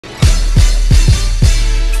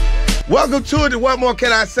Welcome to the What More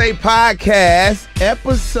Can I Say podcast,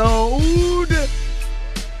 episode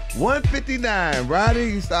 159.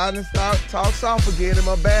 Roddy, you starting to talk soft again in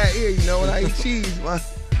my bad ear. You know when I eat cheese, my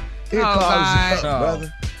ear clogs up,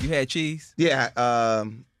 brother. You had cheese? Yeah.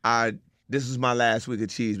 This is my last week of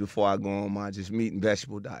cheese before I go on my just meat and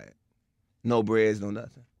vegetable diet. No breads, no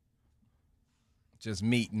nothing. Just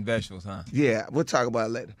meat and vegetables, huh? Yeah, we'll talk about it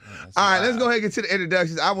later. All right, let's go ahead and get to the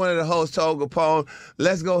introductions. I'm one of the hosts, Kapone.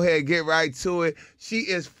 Let's go ahead and get right to it. She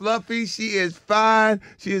is fluffy. She is fine.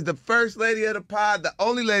 She is the first lady of the pod, the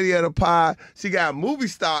only lady of the pod. She got movie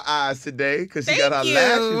star eyes today because she got her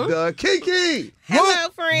lashes done. KeKe! Hello,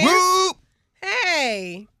 friends. Whoop.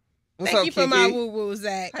 Hey. What's Thank up, you for KeKe? my woo-woo,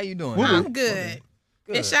 Zach. How you doing? I'm good.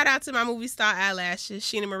 Good. And shout out to my movie star eyelashes,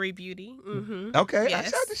 Sheena Marie Beauty. Mm-hmm. Okay, Yes.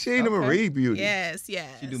 shout out to Sheena Marie Beauty. Yes.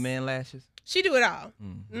 She do man lashes? She do it all.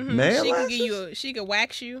 Mm. Man She lashes? can give you. She could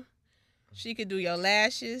wax you. She could do your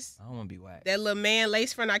lashes. I don't want to be whacked. That little man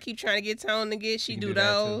lace front I keep trying to get toned to get. She can do do that, too.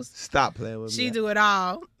 those. Stop playing with me. She do it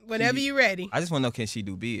all. Whenever you ready. I just want to know, can she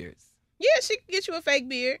do beards? Yeah, she can get you a fake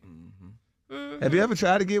beard. Mm-hmm. Mhm. Have you ever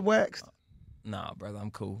tried to get waxed? Nah, brother,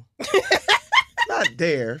 I'm cool. Not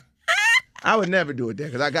there. I would never do it there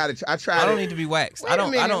because I tried I don't it. need to be waxed. Wait a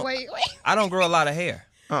minute. Wait. I don't grow a lot of hair.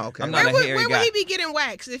 Oh, okay. I'm not a hairy Where guy. would he be getting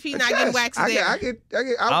waxed if he The not chest. getting waxed there?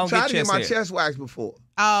 I've don't tried get to get chest my hair. chest waxed before.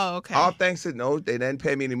 Oh, okay. All thanks to, no, they didn't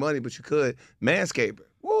pay me any money, but you could. Manscaper.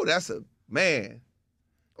 Whoa, that's a, man.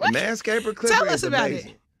 The What? Manscaper clipper Tell us is about amazing.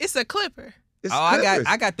 it. It's a clipper. It's I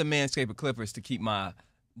clippers. got the Manscaped clippers to keep my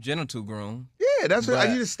genital groomed. Yeah, that's what, But-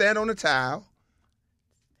 you just stand on the towel.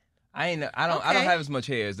 I don't Okay. have as much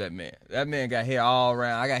hair as that man. That man got hair all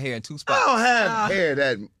around. I got hair in two spots. I don't have hair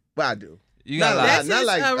that, well, I do. You got a lot. That's not his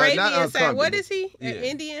like- Arabian not side. uncomfortable. What is he? Yeah.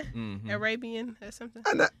 Indian? Mhm. Arabian or something?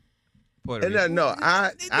 I'm not, Puerto and Rican. no,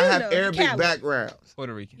 I You have know, Arabic Cali. backgrounds.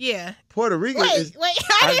 Puerto Rican. Yeah. Puerto Rican is, Wait.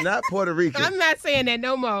 I'm not Puerto Rican. I'm not saying that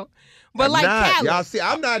no more. But I'm like not. Cali. Y'all see,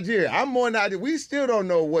 I'm Nigerian. I'm more Nigerian. We still don't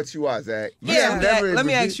know what you are, Zach. We Yeah. have never Let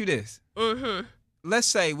me reviewed- ask you this. Mm-hmm. Let's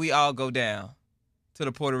say we all go down to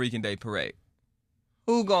the Puerto Rican Day Parade.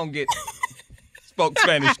 Who gonna get spoke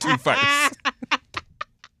Spanish to first?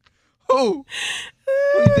 Who?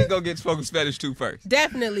 Who you think gonna get spoken Spanish to first?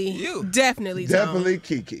 Definitely. You. Definitely. Tom. Definitely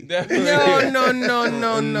KeKe.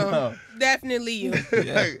 No. Definitely you.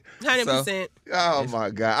 Yeah. 100%. Oh my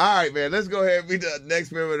God. All right, man. Let's go ahead and meet the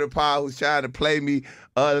next member of the pod who's trying to play me.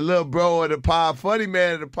 The little bro of the pod, funny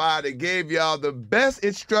man of the pod that gave y'all the best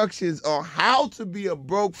instructions on how to be a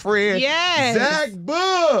broke friend. Yes. Zach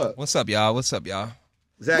Boog. What's up, y'all? What's up, y'all?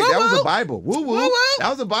 Zach, Woo that was a woo. Bible. Woo woo. Woo woo. That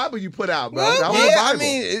was a Bible you put out, bro. Woo That was woo. a Yeah, Bible. I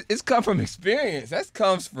mean, it's come from experience. That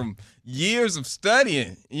comes from years of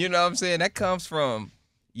studying. You know what I'm saying? That comes from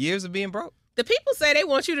years of being broke. The people say they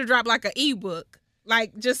want you to drop like an ebook.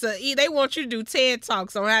 Like just they want you to do TED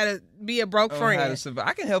Talks on how to be a broke On how to friend. survive.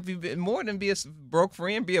 I can help you more than be a broke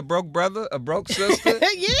friend, be a broke brother, a broke sister.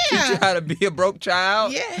 Teach you Yeah. how to be a broke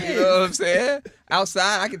child. Yes. You know what I'm saying?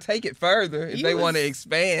 Outside, I can take it further if You they was- want to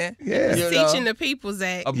expand. Yeah. You know, Teaching the people,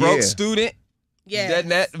 Zach. a broke Yeah. student. Yeah. Done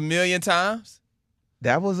that a million times.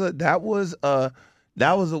 That was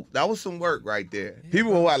some work right there.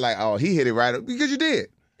 People were like, "Oh, he hit it right," because you did.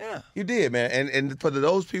 Yeah. You did, man. And for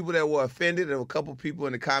those people that were offended, there were a couple people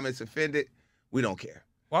in the comments offended. We don't care.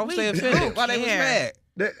 Why was We they offended? don't Why they was care. mad?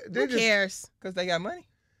 They Who just, cares? Because they got money?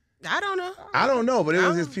 I don't know. I don't know, but it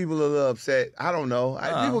was I just people a little upset. I don't know.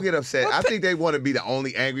 Uh-uh. People get upset. I think they want to be the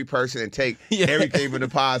only angry person and take Yeah. everything from the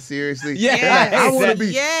pod seriously. Yeah. They're like, I want to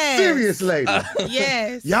be Yes. serious, lady.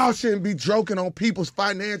 Yes. Y'all shouldn't be joking on people's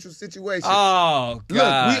financial situation. Oh, Look,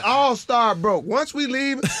 God. we all start broke. Once we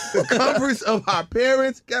leave the comforts of our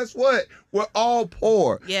parents, guess what? We're all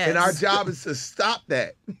poor. Yes. And our job is to stop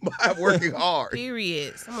that by working hard.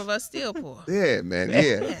 Period. Some of us still poor. Yeah, man. Yeah.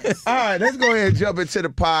 Yes. All right, let's go ahead and jump into the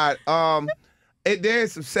pod.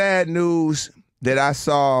 There's some sad news that I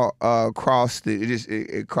saw crossed my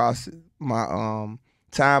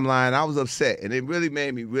timeline. I was upset, and it really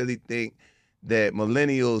made me really think that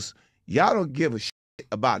millennials, y'all don't give a shit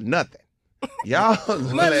about nothing. Y'all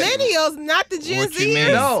Millennials, not the Gen What you mean?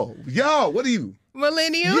 Zers. No, y'all. What are you?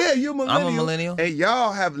 Millennials. Yeah, you millennial. I'm a millennial. And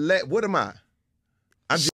y'all have let. What am I?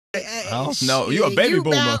 Oh, no, you a baby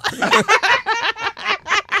boomer.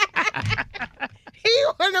 He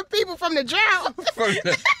one of the people from the drought.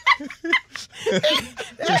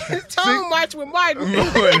 Tone March with Martin. Baby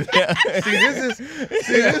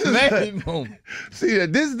boomer.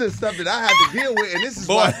 This is the stuff that I have to deal with, and this is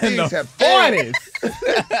why Boy, in things the have failed.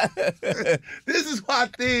 40s. This is why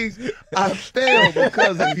things have failed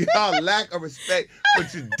because of y'all lack of respect for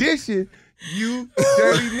tradition, you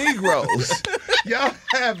dirty Negroes. Y'all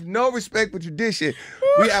have no respect for tradition.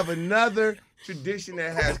 We have another tradition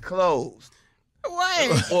that has closed.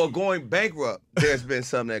 What? Or going bankrupt. There's been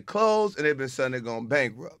some that closed, and there's been some that gone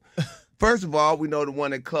bankrupt. First of all, we know the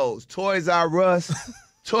one that closed. Toys R Us.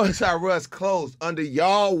 Toys R Us closed under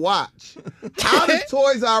y'all watch. How does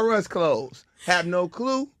Toys R Us close? Have no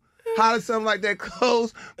clue. How does something like that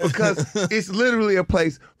close? Because it's literally a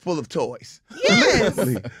place full of toys. Yes.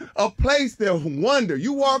 Literally. A place that wonder.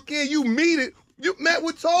 You walk in, you meet it, you met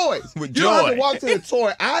with toys. With you don't have joy. to walk to the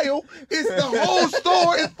toy aisle. It's the whole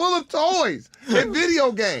store is full of toys and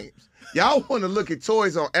video games. Y'all want to look at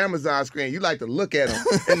toys on Amazon screen. You like to look at them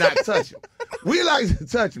and not touch them. We like to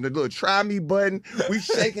touch them. The little try me button. We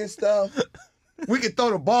shaking stuff. We can throw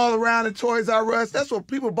the ball around in Toys R Us. That's when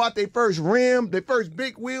people bought their first rim, their first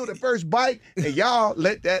big wheel, their first bike, and y'all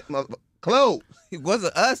let that close. It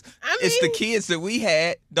wasn't us. It's the mean- kids that we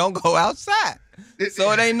had don't go outside.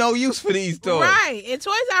 So it ain't no use for these toys. Right. And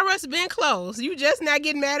Toys R Us been closed. You just not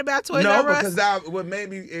getting mad about Toys No, R Us? because what made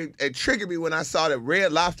me, it triggered me when I saw that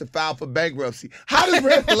Red Lobster filed for bankruptcy. How does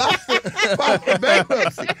Red Lobster file for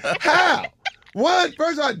bankruptcy? How? One,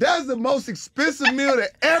 first of all, that's the most expensive meal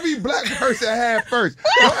that every black person had first.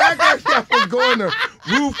 Don't act like y'all was going to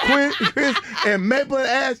Ruth Chris and Maple and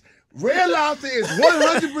Ash. Red Lobster is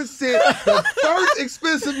 100% the first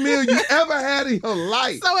expensive meal you ever had in your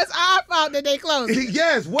life. So it's our fault that they closed it.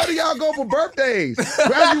 Yes, where do y'all go for birthdays,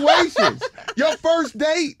 graduations, your first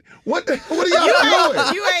date? What are y'all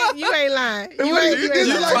doing? You ain't lying. And You what- ain't this,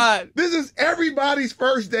 is lying. this is everybody's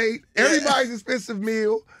first date, everybody's expensive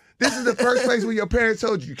meal. This is the first place where your parents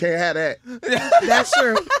told you can't have that. That's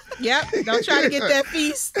true. Yep. Don't try to get that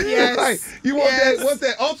feast. Yes. Like, you want Yes. that? What's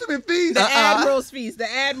that ultimate feast? The Admiral's feast. The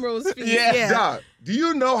Admiral's feast. Yeah. Dog, do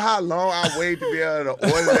you know how long I waited to be able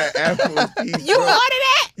to order that Admiral's feast? You bro? order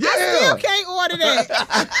that? Yeah. I still can't order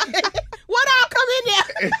that. What all come in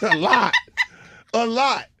there? It's a lot. A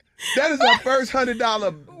lot. That is the first $100.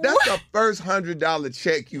 That's the first $100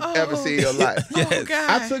 check you've ever seen in your life. Oh, Yes.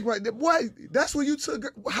 God. I took my what? That's when you took.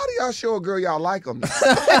 How do y'all show a girl y'all like them?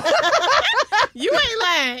 You ain't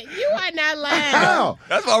lying. You are not lying. How?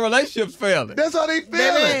 That's why relationships failing. That's how they feeling.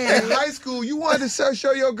 Man. In high school, you wanted to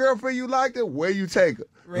show your girlfriend you liked her. Where you take her?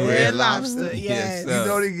 Red Lobster. Yes, Yes. sir. You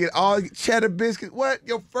know they get all cheddar biscuits. What?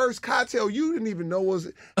 Your first cocktail, you didn't even know was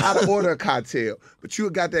how to order a cocktail. But you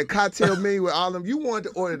got that cocktail menu with all of them. You wanted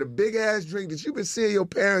to order the big ass drink that you've been seeing your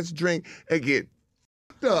parents drink and get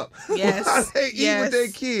fucked up. Yes. While they eat Yes. with their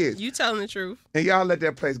kids. You telling the truth. And y'all let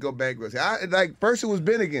that place go bankrupt. Like first it was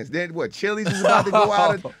Bennigan's. Then what? Chili's is about to go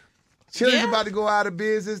out of Chili's Yeah. about to go out of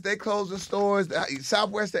business. They closed the stores.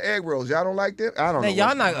 Southwestern egg rolls. Y'all don't like them? I don't Now, know. y'all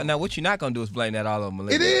what's not going now. What you're not gonna do is blame that all on on.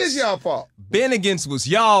 millennials. It is y'all fault. Bennigan's was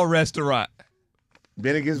y'all restaurant.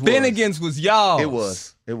 Bennigan's was. Bennigan's was y'all. It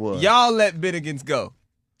was. It was. Y'all let Bennigan's go.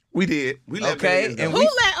 We did. We let Okay, Bennigan's go. and Who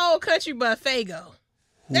let Old Country Buffet go?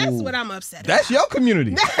 That's what I'm upset about. That's your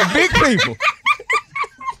community. The big people.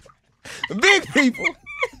 The big people.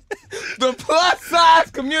 The plus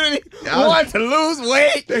size community Y'all- want to lose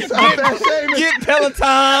weight, They start fat shaming. get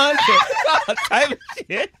Peloton, all type of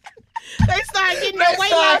shit. They start getting their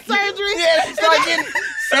weight loss surgery. Yeah, they start getting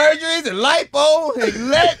surgeries and lipo and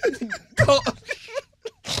let go.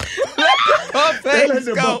 Let They let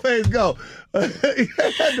the the buffets go. buffets go. Let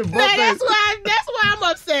the Man, buffets. that's why I'm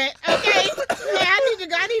upset. Okay, yeah,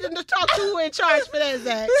 I need to talk to who in charge for that,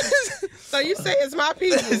 Zach. So you say it's my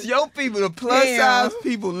people? It's your people, the plus Damn. size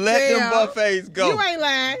people. Let them Damn. buffets go. You ain't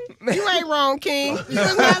lying. You ain't wrong, King. You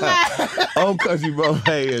was not lying. Old Country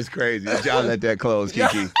Buffet is crazy. Y'all let that close,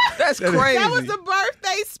 KeKe. That's crazy. That was the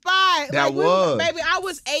birthday spot. That was. Baby, I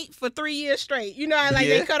was 8 for 3 years straight. You know how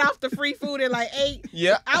Yeah. they cut off the free food at like 8?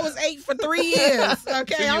 Yeah. I was 8 for 3 years.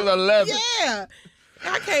 Okay. So you was 11. Yeah.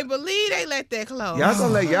 I can't believe they let that close. Y'all gonna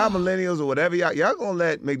let y'all millennials or whatever y'all gonna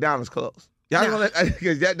let McDonald's close. Y'all Nah. gonna let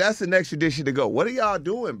because that's the next tradition to go. What are y'all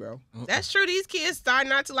doing, bro? That's true. These kids start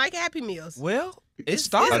not to like Happy Meals. Well, it It's-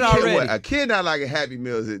 started A kid, already. a kid not liking Happy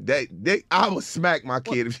Meals. I would smack my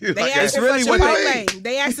kid if you They like asking really for what they- Chipotle.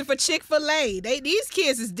 They asking for Chick-fil-A. These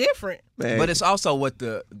kids is different. Man, But it's also what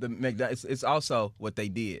the McDonald's. It's also what they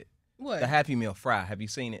did. What? The Happy Meal fry. Have you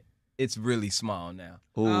seen it? It's really small now.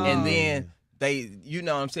 Ooh. And then they, you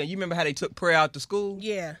know what I'm saying? You remember how they took prayer out to school?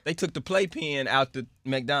 Yeah. They took the playpen out to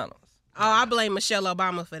McDonald's. Oh, I blame Michelle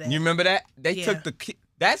Obama for that. You remember that? They Yeah. took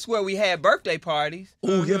that's where we had birthday parties.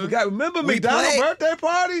 Ooh, yeah, forgot. Remember We McDonald's played- birthday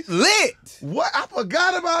parties? Lit. What? I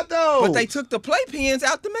forgot about those. But they took the playpens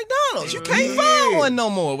out to McDonald's. You can't Yeah. find one no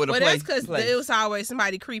more with a Well, play. that's because place. it was always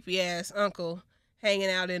somebody creepy ass uncle hanging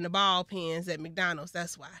out in the ball pens at McDonald's.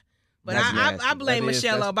 That's why. But That's I nasty. blame That is-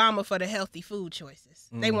 Michelle that's- Obama for the healthy food choices.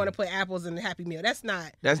 They want to put apples in the Happy Meal. That's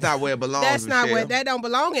not where it belongs. That's not Michelle. where that don't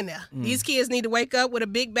belong in there. These kids need to wake up with a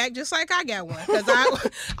big back just like I got one. Because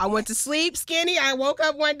I went to sleep skinny. I woke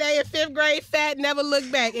up one day in 5th grade fat, never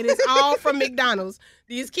looked back. And it's all from McDonald's.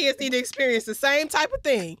 These kids need to experience the same type of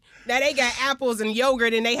thing. Now they got apples and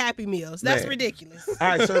yogurt in their Happy Meals. That's Man. ridiculous. All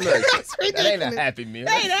right, so look. That's ridiculous. That ain't a Happy Meal.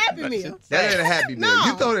 That ain't a Happy Meal. That ain't a Happy Meal. No.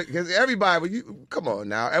 You throw it because everybody. Come on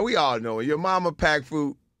now, and we all know it. Your mama packed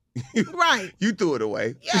fruit. Right. You threw it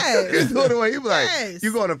away. Yes. You threw it away. You be like, Yes.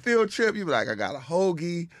 you go on a field trip. You be like, I got a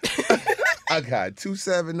hoagie. I got 2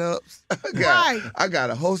 7-Ups. I got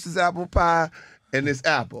a Hostess apple pie and this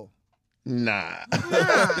apple. Nah.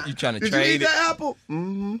 You trying to Did you eat trade it? the apple?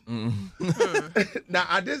 Mm-hmm.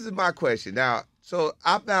 Now, this is my question. Now, so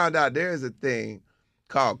I found out there is a thing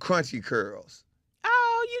called crunchy curls.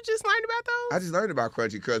 Oh, you just learned about those? I just learned about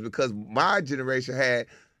crunchy curls because my generation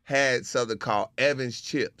had something called Evans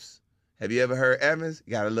chips. Have you ever heard Evans?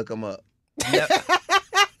 You got to look them up. Yep.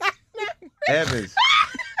 Evans.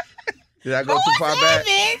 Did I go too far back?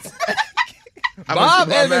 Evans? I went Bob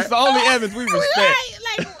too far Evans, back? the only Evans we respect.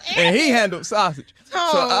 Right, And he handled sausage. So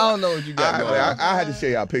I don't know what you got going on. I had to show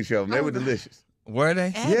y'all a picture of them. They were delicious. Were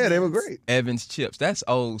they? Yeah, they were great. Evans chips. That's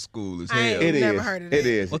old school as hell. I ain't It never is. heard of It that.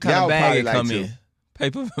 is. What kind Y'all of bag probably it like come too.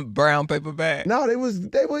 in? Brown paper bag? No, they were.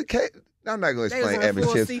 I'm not going to They was explain in a Evans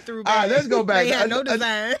full chips. see-through All right, bag. let's go back. They had no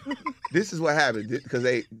design. This is what happened because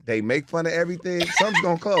they make fun of everything. Something's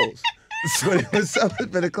gonna close. Something's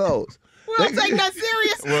gonna close. We don't take that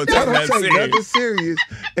serious. Well, They take don't that take serious. nothing serious,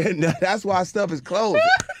 and that's why stuff is closing.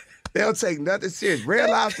 They don't take nothing serious. Red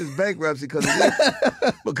Lobster's bankruptcy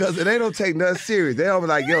because they don't take nothing serious. They don't be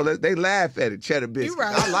like, yo, they laugh at it, cheddar biscuits.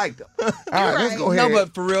 right. I like them. All right, let's right. go ahead. No,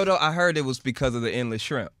 but for real though, I heard it was because of the endless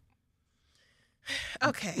shrimp.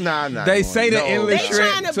 Okay. Nah. They say the They endless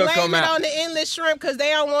shrimp trying to took blame them it out. on the endless shrimp because they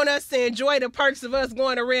don't want us to enjoy the perks of us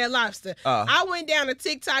going to Red Lobster. I went down a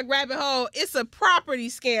TikTok rabbit hole. It's a property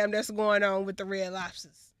scam that's going on with the Red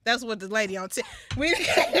Lobsters. That's what the lady on TikTok.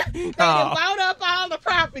 They done bought up all the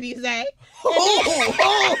properties, eh? Who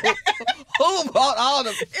bought all the?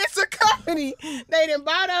 It's a company. They done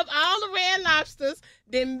bought up all the Red Lobsters,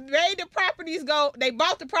 then made the properties go. They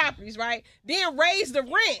bought the properties, right? Then raised the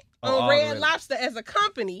rent on Red Lobster as a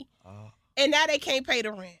company, and now they can't pay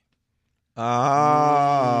the rent.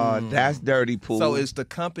 Oh, that's dirty pool. So is the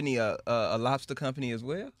company a lobster company as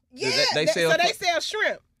well? Yeah, They sell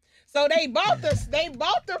shrimp. So they bought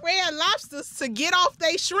the Red Lobsters to get off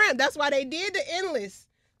their shrimp. That's why they did the endless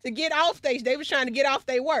to get off they was trying to get off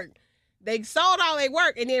their work. They sold all their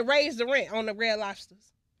work and then raised the rent on the Red Lobsters.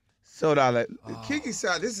 So now, KeKe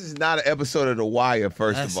sound. This is not an episode of The Wire.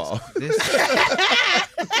 First of all,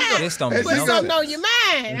 This don't make Put no something sense. on your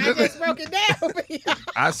mind. I just broke it down for y'all.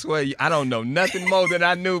 I swear, I don't know nothing more than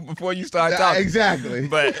I knew before you started talking. exactly.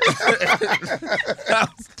 But that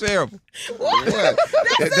was terrible. What?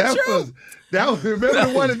 That's the truth. That was remember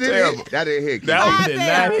the one that didn't Terrible. hit? That didn't hit. That KeKe. one did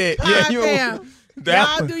not hit. Yeah,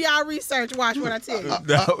 Y'all do y'all research. Watch what I tell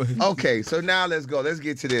you. Okay, so now let's go. Let's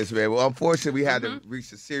get to this, man. Well, unfortunately, we had to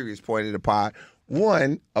reach a serious point in the pod.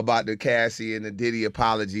 One, about the Cassie and the Diddy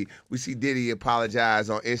apology. We see Diddy apologize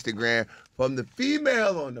on Instagram from the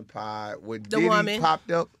female on the pod when Diddy woman.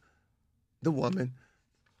 popped up. The woman.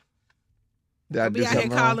 Did I Don't do be out here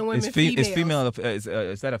something calling wrong? women It's females. female.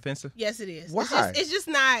 Is that offensive? Yes, it is. Why? It's just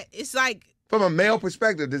not. It's like. From a male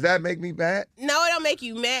perspective, does that make me bad? No, it don't make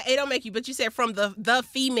you mad. It don't make you. But you said from the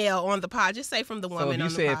female on the pod. Just say from the woman So if you on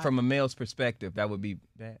the say it pod. from a male's perspective, that would be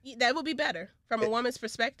bad. That would be better. From a woman's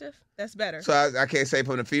perspective, that's better. So I can't say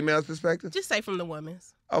from the female's perspective? Just say from the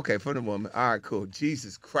woman's. Okay, from the woman. All right, cool.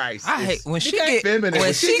 Jesus Christ. I hate It's when she Because- get feminine.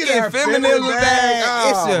 when she her get feminine bag. oh,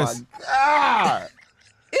 It's just my God.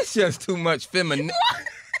 it's just too much feminine.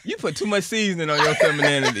 You put too much seasoning on your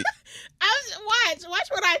femininity. Watch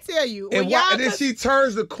what I tell you. And, When y'all and then she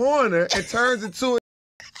turns the corner and turns into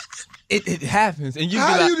It happens, and you be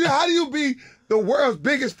how like, do you be the world's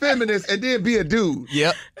biggest feminist and then be a dude?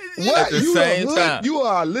 "Yep." What? At the You same a hood, time. You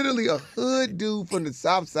are literally a hood dude from the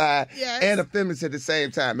South Side Yes. and a feminist at the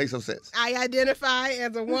same time. Makes no sense. I identify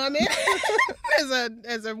as a woman,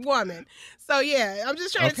 as a woman. So yeah, I'm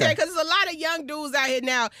just trying to tell you because there's a lot of young dudes out here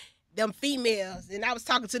now, them females. And I was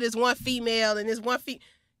talking to this one female and this one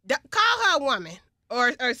call her a woman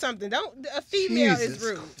or something. Don't a female Jesus is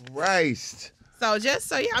rude. Christ. So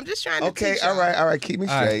yeah, I'm just trying to Okay, teach all y'all. right. Keep me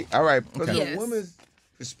All right. straight. All right. From Okay. the Yes. woman's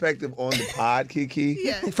perspective on the pod, KeKe.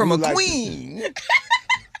 Yeah. From you a like queen.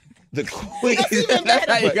 The queen. That's even better.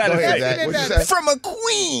 That's how you gotta Go ahead, say Zach. it. What you say? From a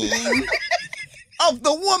queen of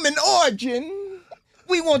the woman origin.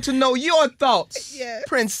 We want to know your thoughts. Yes.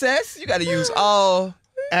 Princess, you got to use all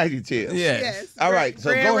adjectives. Yes. All right,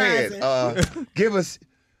 so Grand go ahead. rising. Give us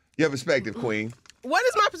your perspective, Queen. What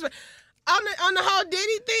is my perspective? On the whole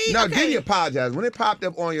Diddy thing? No, okay. Diddy apologized. When it popped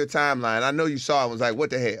up on your timeline, I know you saw it and was like, what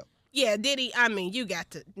the hell? Yeah, Diddy, I mean, you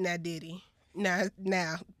got to, now Diddy,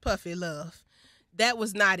 now, Puffy Love. That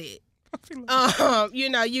was not it. You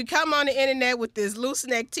know, you come on the internet with this loose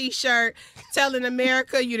neck t-shirt telling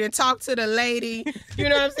America you didn't talk to the lady. You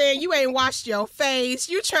know what I'm saying? You ain't washed your face.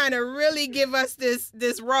 You trying to really give us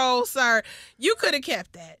this role, sir. You could have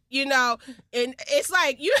kept that, you know? And it's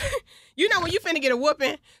like, you know when you finna get a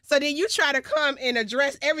whooping, so then you try to come and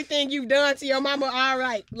address everything you've done to your mama. All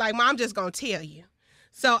right, like, Mom, I'm just gonna tell you.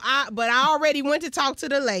 But I already went to talk to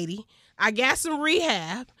the lady. I got some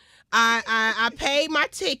rehab. I paid my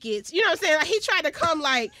tickets. You know what I'm saying? Like, he tried to come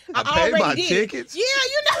like I paid already my did. tickets? Yeah,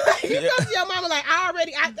 you know, like, you come to your mama like I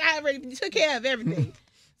already took care of everything.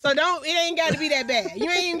 So it ain't got to be that bad. You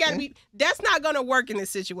ain't even got to be. That's not gonna work in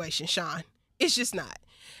this situation, Sean. It's just not.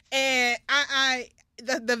 And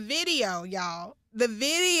the video, y'all. The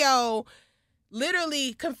video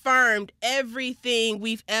literally confirmed everything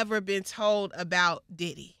we've ever been told about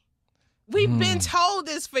Diddy. We've been told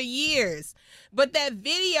this for years. But that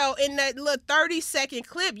video, in that little 30-second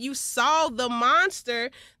clip, you saw the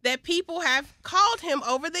monster that people have called him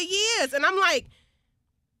over the years. And I'm like,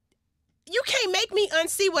 you can't make me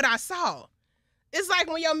unsee what I saw. It's like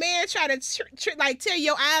when your man try to tell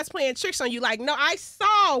your eyes playing tricks on you. Like, no, I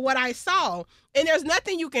saw what I saw. And there's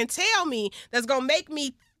nothing you can tell me that's going to make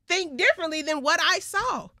me think differently than what I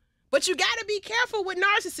saw. But you got to be careful with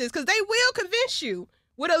narcissists because they will convince you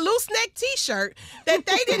with a loose neck t-shirt that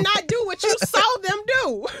they did not do what you saw them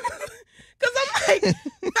do. Because I'm like, 5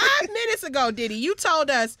 minutes ago, Diddy, you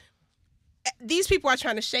told us these people are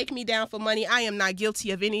trying to shake me down for money. I am not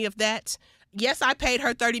guilty of any of that. Yes, I paid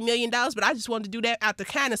her $30 million, but I just wanted to do that out the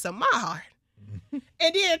kindness of my heart.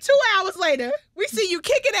 And then 2 hours later, we see you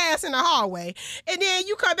kicking ass in the hallway. And then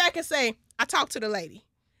you come back and say, I talked to the lady.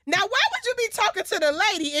 Now, why would you be talking to the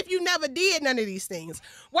lady if you never did none of these things?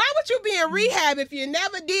 Why would you be in rehab if you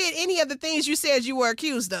never did any of the things you said you were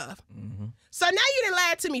accused of? Mm-hmm. So now you done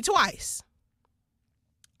lied to me twice.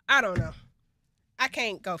 I don't know. I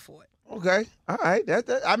can't go for it. Okay. All right.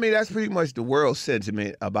 I mean, that's pretty much the world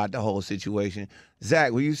sentiment about the whole situation.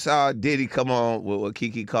 Zach, when you saw Diddy come on with what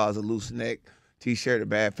KeKe calls a loose neck t-shirt, a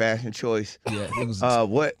bad fashion choice. Yeah, it was.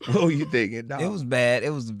 What were you thinking, dog? It was bad. It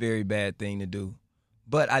was a very bad thing to do.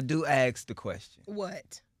 But I do ask the question.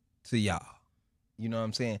 What? To y'all. You know what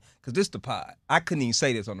I'm saying? Because this the pod. I couldn't even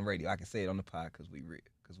say this on the radio. I can say it on the pod because we real.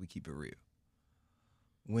 Because we keep it real.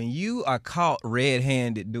 When you are caught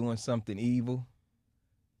red-handed doing something evil,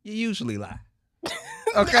 you usually lie.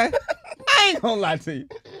 Okay? I ain't gonna lie to you.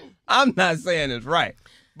 I'm not saying it's right.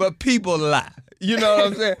 But people lie. You know what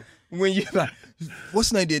I'm saying? When you like, what's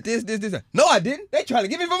the name did this. No, I didn't. They trying to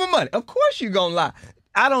give me for my money. Of course you gonna lie.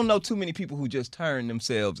 I don't know too many people who just turn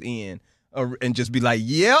themselves in and just be like,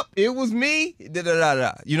 yep, it was me.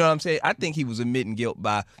 Da-da-da-da. You know what I'm saying? I think he was admitting guilt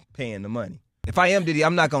by paying the money. If I am Diddy,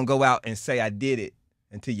 I'm not going to go out and say I did it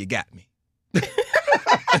until you got me. Okay?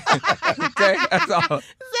 That's all.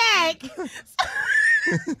 Zach. So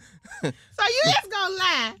you just going to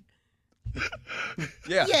lie?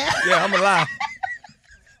 Yeah. Yeah, I'm a lie.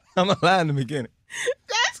 I'm a lie in the beginning.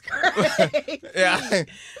 That's crazy. Yeah.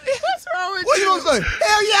 What's wrong with What you? you gonna say?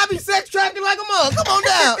 Hell yeah, I be sex trafficking like a mug. Come on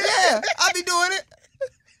down. Yeah, I be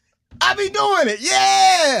doing it.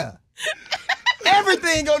 Yeah.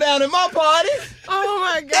 Everything go down in my party. Oh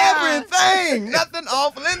my God. Everything. Nothing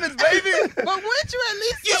off limits, baby. But wouldn't you at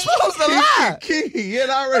least You're say supposed to lie. He had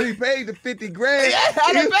already paid the $50,000. Yeah,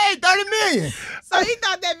 I done paid $30 million. So he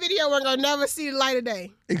thought that video wasn't gonna never see the light of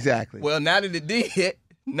day. Exactly. Well, now that it did,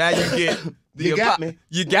 now you get the You got me.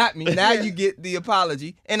 You got me. Now you get the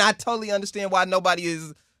apology. And I totally understand why nobody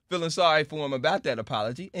is feeling sorry for him about that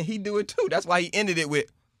apology. And he do it too. That's why he ended it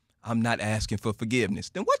with, I'm not asking for forgiveness.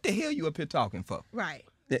 Then what the hell you up here talking for? Right.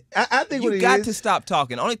 I think what You it got is, to stop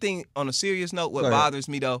talking. Only thing, on a serious note, what Go ahead. bothers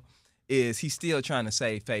me though, is he's still trying to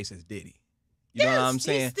save face as Diddy. You know what I'm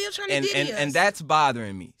saying? He's still trying to Diddy us. And that's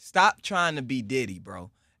bothering me. Stop trying to be Diddy,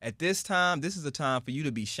 bro. At this time, this is a time for you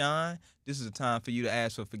to be Sean. This is a time for you to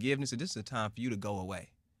ask for forgiveness, and this is a time for you to go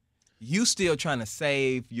away. You still trying to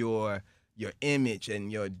save your image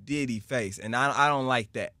and your Diddy face, and I don't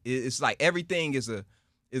like that. It's like everything is a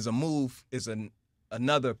move,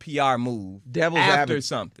 another PR move Devil's after advocate.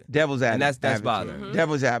 something. Devil's advocate. And that's bothering. Mm-hmm.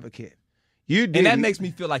 Devil's advocate. You did. And that makes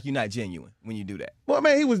me feel like you're not genuine when you do that. Well,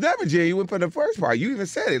 man, he was never genuine for the first part. You even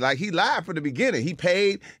said it. Like, he lied from the beginning. He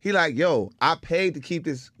paid. He like, yo, I paid to keep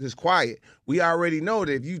this quiet. We already know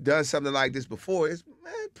that if you've done something like this before, it's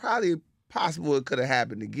probably possible it could have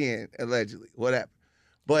happened again, allegedly, whatever.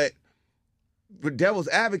 But for devil's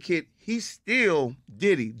advocate, he's still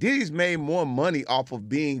Diddy. Diddy's made more money off of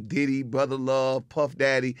being Diddy, Brother Love, Puff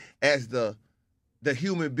Daddy, as the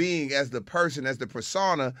human being, as the person, as the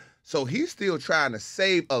persona. So he's still trying to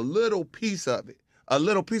save a little piece of it. A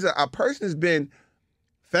little piece of a person has been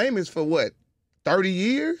famous for what, 30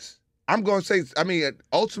 years? I'm going to say, I mean,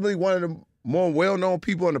 ultimately one of the more well-known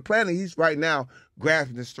people on the planet. He's right now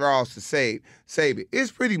grasping the straws to save it.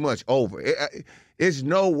 It's pretty much over. It's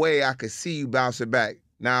no way I could see you bouncing back.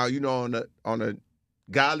 Now, you know, on the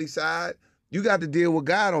godly side, you got to deal with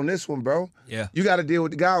God on this one, bro. Yeah. You got to deal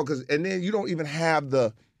with the God, and then you don't even have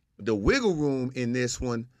the wiggle room in this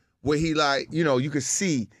one where he, like, you know, you can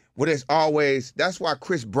see where there's always, that's why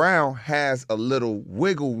Chris Brown has a little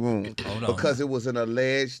wiggle room, because it was an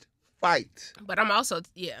alleged fight. But I'm also,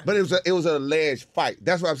 yeah. But it was an alleged fight.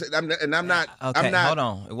 That's what I'm saying. I'm not. Hold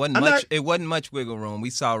on. It wasn't much wiggle room.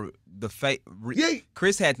 We saw the face. Yeah.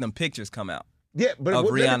 Chris had them pictures come out. Yeah, but of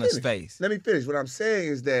Rihanna's face. Let me finish. What I'm saying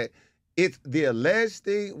is that it's the alleged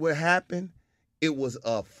thing. What happened? It was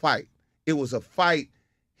a fight. It was a fight.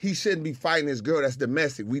 He shouldn't be fighting this girl. That's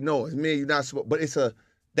domestic. We know it's me. You're not supposed. But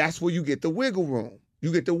that's where you get the wiggle room.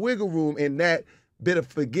 You get the wiggle room in that bit of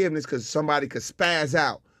forgiveness, because somebody could spaz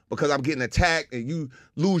out because I'm getting attacked and you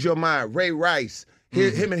lose your mind. Ray Rice,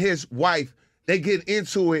 him and his wife, they get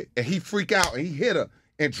into it and he freak out and he hit her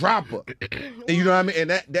and drop her. And you know what I mean? And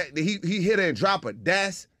that he hit her and drop her.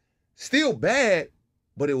 That's still bad,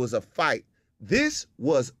 but it was a fight. This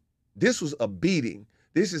was a beating.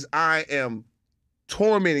 This is, I am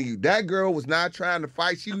tormenting you. That girl was not trying to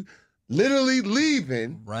fight. She literally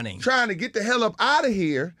leaving, running, trying to get the hell up out of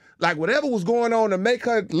here. Like, whatever was going on to make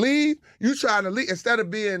her leave, you trying to leave instead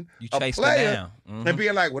of being a player and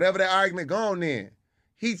being like, whatever that argument gone in.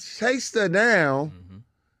 He chased her down,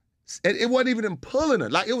 and it wasn't even him pulling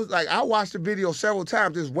her. Like, it was like, I watched the video several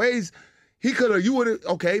times. There's ways he could have, you would have,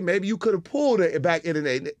 okay, maybe you could have pulled her back in the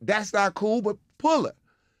day. That's not cool, but pull her.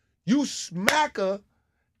 You smack her,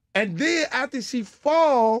 and then after she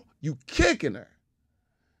fall, you kicking her.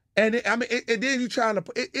 And and then you trying to,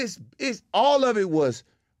 it's all of it was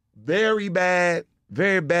very bad,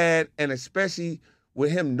 and especially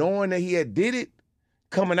with him knowing that he had did it,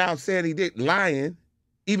 coming out saying he did, lying,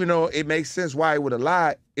 even though it makes sense why he would have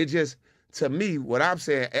lied. It just, to me, what I'm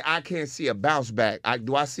saying, I can't see a bounce back.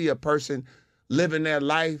 Do I see a person living their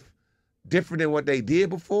life different than what they did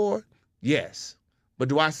before? Yes. But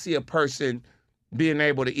do I see a person being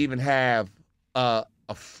able to even have a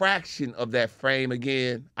fraction of that frame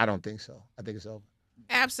again? I don't think so. I think it's over.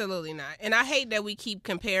 Absolutely not. And I hate that we keep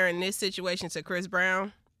comparing this situation to Chris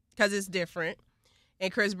Brown, because it's different.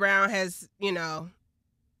 And Chris Brown has, you know,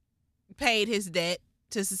 paid his debt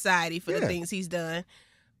to society for the things he's done.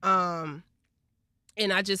 And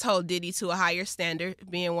I just hold Diddy to a higher standard,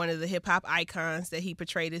 being one of the hip-hop icons that he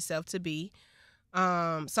portrayed himself to be.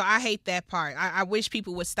 So I hate that part. I wish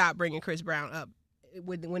people would stop bringing Chris Brown up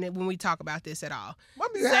when we talk about this at all.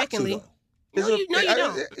 Secondly, no, you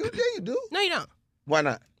don't. Yeah, you do. No, you don't. Why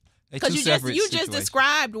not? Because you just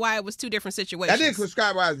described why it was two different situations. I didn't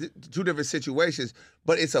describe why it was two different situations,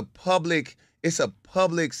 but it's a public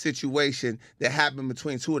situation that happened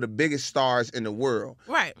between two of the biggest stars in the world.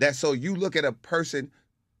 Right. So you look at a person,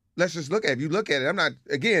 let's just look at it. You look at it,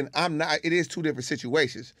 it is two different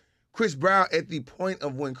situations. Chris Brown, at the point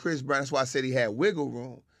of when Chris Brown, that's why I said he had wiggle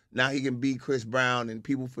room. Now he can be Chris Brown and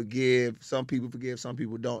people forgive. Some people forgive, some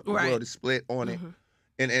people don't. The world is split on it.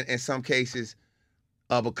 And in some cases,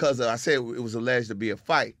 because I said it was alleged to be a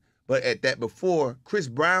fight. But at that before, Chris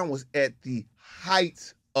Brown was at the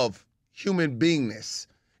height of human beingness,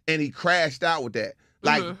 and he crashed out with that.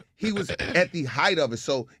 Like, he was at the height of it.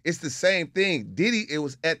 So it's the same thing. Diddy, it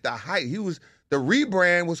was at the height. The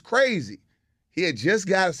rebrand was crazy. He had just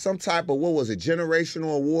got some type of,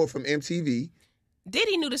 generational award from MTV.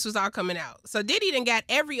 Diddy knew this was all coming out. So Diddy done got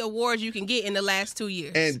every award you can get in the last 2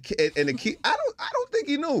 years. And the key, I don't think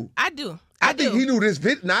he knew. I do. I think he knew this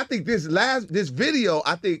video. No, I think this video,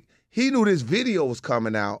 I think he knew this video was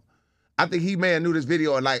coming out. I think he may have knew this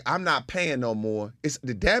video and like, I'm not paying no more.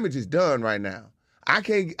 The damage is done right now. I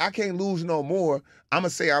can't lose no more. I'm gonna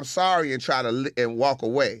say I'm sorry and try to and walk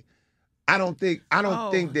away. I don't think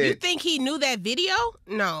that. You think he knew that video?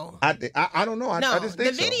 No. I don't know. I just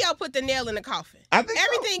think the video put the nail in the coffin. I think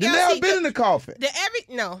everything so. The else nail been in the coffin.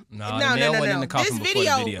 No. The nail wasn't in the coffin This before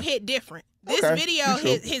video hit different. This Okay, video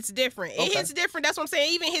me too. hits different. It Okay. hits different. That's what I'm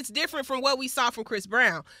saying. It even hits different from what we saw from Chris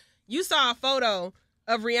Brown. You saw a photo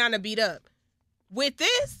of Rihanna beat up. With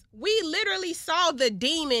this, we literally saw the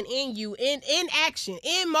demon in you in action,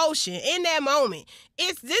 in motion, in that moment.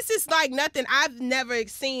 This is like nothing I've never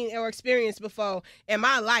seen or experienced before in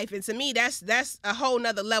my life. And to me, that's a whole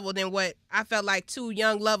nother level than what I felt like two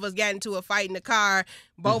young lovers got into a fight in the car.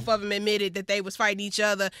 Both of them admitted that they was fighting each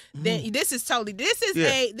other. Then this is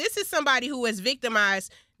somebody who has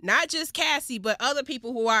victimized not just Cassie, but other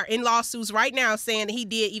people who are in lawsuits right now saying that he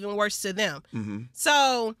did even worse to them.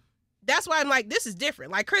 So that's why I'm like, this is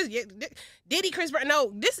different. Like Diddy, Chris Brown.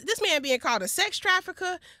 No, this man being called a sex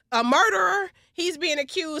trafficker, a murderer. He's being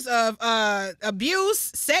accused of abuse,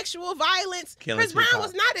 sexual violence. Chris Brown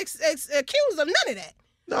was not accused of none of that.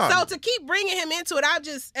 No. So to keep bringing him into it, I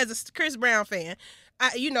just, as a Chris Brown fan,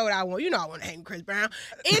 you know what I want. You know I want to hang Chris Brown.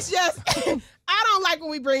 It's just I don't like when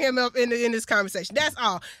we bring him up in this conversation. That's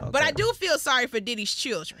all. Okay. But I do feel sorry for Diddy's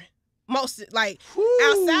children. Most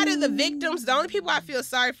outside of the victims, the only people I feel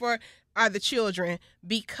sorry for are the children,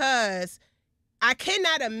 because I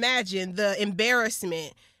cannot imagine the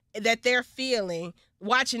embarrassment that they're feeling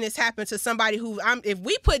watching this happen to somebody who, if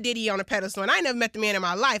we put Diddy on a pedestal, and I never met the man in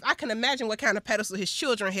my life, I can imagine what kind of pedestal his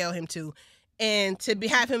children held him to. And to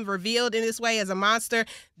have him revealed in this way as a monster,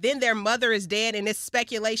 then their mother is dead, and it's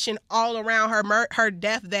speculation all around her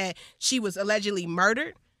death that she was allegedly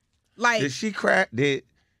murdered. Like, did she crash? Did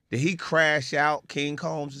he crash out King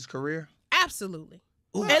Combs' career? Absolutely.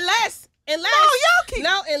 Ooh. Unless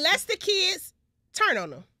the kids turn on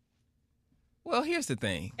them. Well, here's the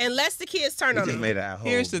thing. Unless the kids turn on them.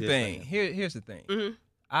 Here's the thing. Here's the thing.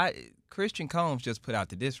 Mm-hmm. Christian Combs just put out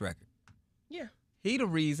the diss record. Yeah. He the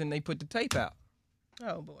reason they put the tape out.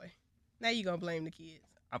 Oh boy. Now you gonna blame the kids.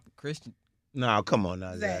 Christian. No, come on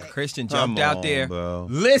now, Zach. Christian jumped out there. Bro.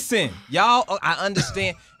 Listen, y'all, I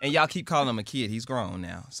understand, and y'all keep calling him a kid. He's grown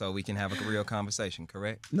now, so we can have a real conversation,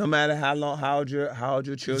 correct? No matter how old your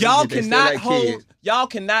children, y'all get,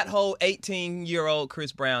 cannot hold 18-year-old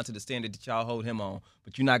Chris Brown to the standard that y'all hold him on,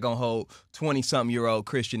 but you're not gonna hold 20-something-year-old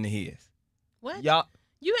Christian to his. What? Y'all.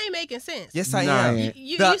 You ain't making sense. Yes, I am.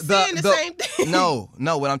 You saying the same thing. No.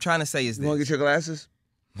 What I'm trying to say is this. You want to get your glasses?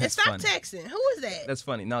 And stop texting. Who is that? That's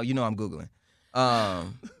funny. No, you know I'm Googling.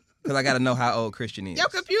 Because I got to know how old Christian is. Your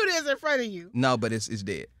computer is in front of you. No, but it's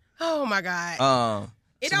dead. Oh, my God.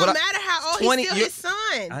 It don't matter how old he's still his son.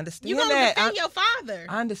 I understand you gonna that. defend your father.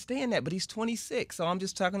 I understand that, but he's 26, so I'm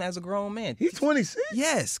just talking as a grown man. He's 26?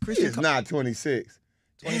 Yes. Christian He's not 26.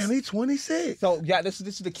 Damn, he's 26. So, yeah, this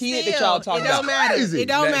is the kid that y'all talking about. It don't matter. Crazy. It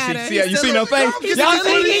don't matter. You see no face?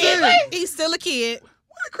 He's still a kid. When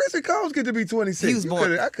did Christian Combs get to be 26? He was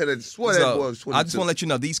born. I could have sworn that boy was 22. I just want to let you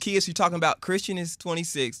know, these kids you're talking about, Christian is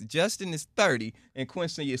 26, Justin is 30, and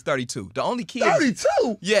Quincy is 32. The only kids.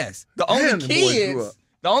 32? Yes. The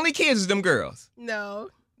only kids is them girls. No.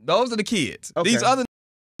 Those are the kids. Okay. These other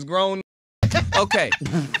is grown. Okay.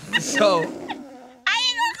 So.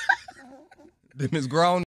 Them is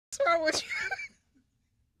grown. What's wrong with you?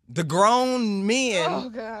 The grown men. Oh,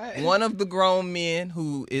 God. One of the grown men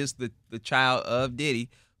who is the child of Diddy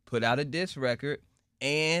put out a diss record,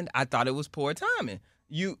 and I thought it was poor timing.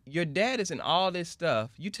 Your dad is in all this stuff.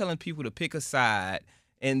 You telling people to pick a side,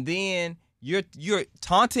 and then you're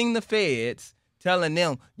taunting the feds, telling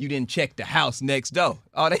them you didn't check the house next door.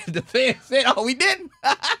 The feds said, "Oh, we didn't."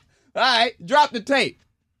 All right, drop the tape,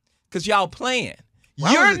 cause y'all playing.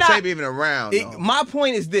 Why was the tape even around? My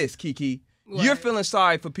point is this, KeKe. What? You're feeling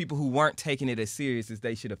sorry for people who weren't taking it as serious as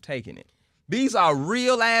they should have taken it. These are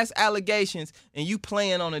real-ass allegations, and you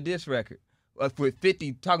playing on a diss record with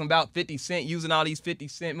 50, talking about 50 Cent, using all these 50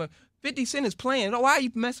 Cent. 50 Cent is playing. Why are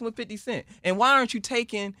you messing with 50 Cent? And why aren't you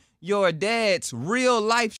taking your dad's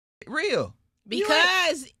real-life real?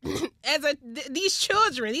 Because these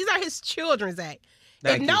children, these are his children, Zach.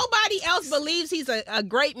 If nobody else believes he's a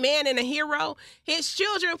great man and a hero, his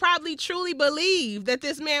children probably truly believe that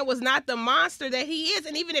this man was not the monster that he is.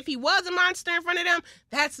 And even if he was a monster in front of them,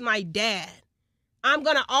 that's my dad. I'm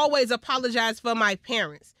going to always apologize for my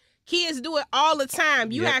parents. Kids do it all the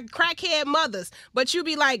time. You have crackhead mothers, but you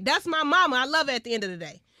be like, that's my mama. I love her at the end of the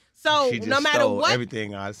day. So she just no matter stole what.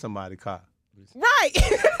 everything out of somebody's car. Right.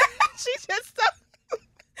 She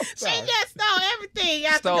just stole everything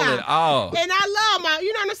out the car. Stole it all. And I love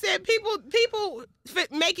you know what I'm saying? People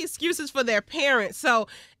make excuses for their parents. So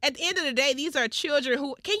at the end of the day, these are children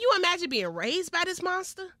who, can you imagine being raised by this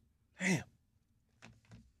monster? Damn.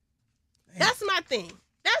 That's my thing.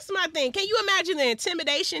 Can you imagine the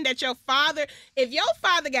intimidation that your father, if your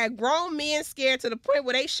father got grown men scared to the point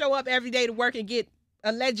where they show up every day to work and get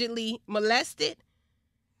allegedly molested?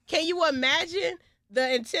 Can you imagine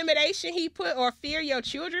the intimidation he put or fear your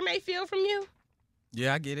children may feel from you?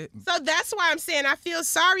 Yeah, I get it. So that's why I'm saying I feel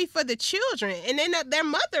sorry for the children, and then their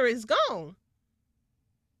mother is gone.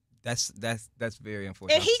 That's very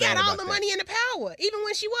unfortunate. And he I'm sad got all about the that. money and the power, even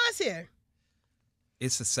when she was here.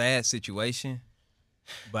 It's a sad situation,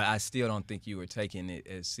 but I still don't think you were taking it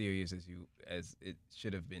as serious as it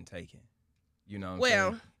should have been taken. You know what I'm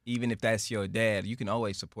saying? Even if that's your dad, you can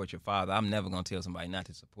always support your father. I'm never gonna tell somebody not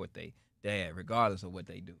to support their dad, regardless of what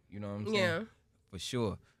they do. You know what I'm saying? Yeah. For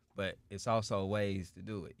sure. But it's also ways to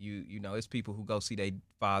do it. You know, it's people who go see their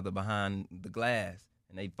father behind the glass,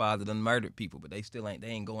 and they father done murdered people, but they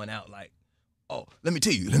ain't going out like, oh, let me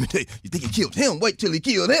tell you, you think he killed him? Wait till he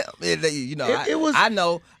killed him. You know, I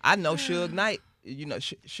know Suge Knight. You know,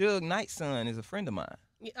 Suge Knight's son is a friend of mine.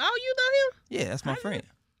 Oh, you know him? Yeah, that's my friend.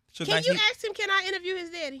 Suge Can Knight, you ask him, can I interview his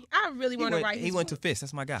daddy? I really want to write his He went to book. Fist.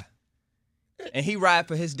 That's my guy. And he ride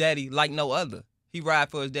for his daddy like no other. He ride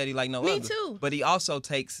for his daddy like no other. Me too. But he also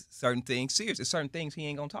takes certain things serious. There's certain things he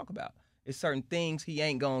ain't going to talk about. It's certain things he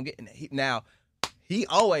ain't going to get. Now, he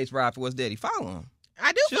always ride for his daddy. Follow him.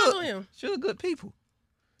 I do follow him. Sure, good people.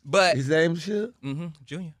 But His name's Suge?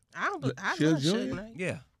 Junior. I love Suge Suge Junior? Knight.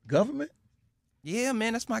 Yeah. Government? Yeah,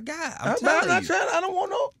 man, that's my guy. I'm not trying. I don't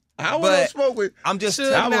want no. I want no smoke with. I'm just.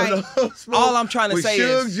 Suge I Knight. want no smoke. All I'm trying to with say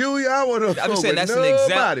Suge is, Junior, I want no I'm smoke just saying with that's an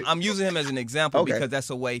example. nobody. I'm using him as an example Okay. because that's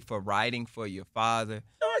a way for writing for your father.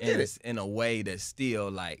 No, I get and it. it's in a way that's still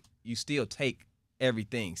like you still take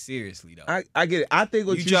everything seriously though. I get it. I think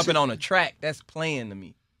what you you jumping said- on a track that's playing to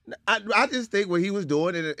me. I just think what he was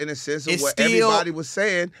doing in a sense of It's what still- everybody was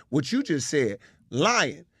saying, what you just said,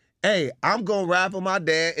 lying. Hey, I'm gonna ride for my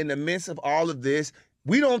dad in the midst of all of this.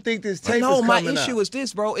 We don't think this tape No, is my coming issue out. is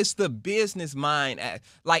this, bro. It's the business mind.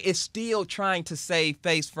 Like it's still trying to save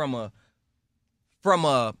face from a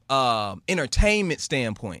entertainment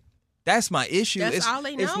standpoint. That's my issue. That's all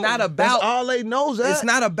they It's know. not That's about. all they know. Zach. It's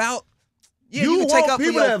not about. Yeah, you can take want up for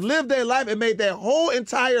people your, that have lived their life and made their whole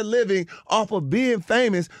entire living off of being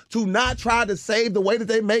famous to not try to save the way that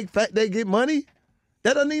they get money?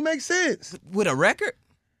 That doesn't even make sense. with a record.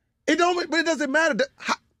 But it doesn't matter.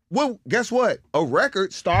 Well, guess what? A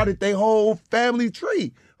record started their whole family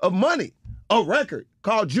tree of money. A record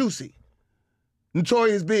called Juicy.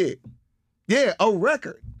 Notorious Big. Yeah, a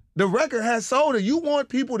record. The record has sold it. You want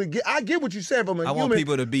people to get. I get what you said from a I human. want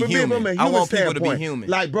people to be from being human. from a I want people to be standpoint. human.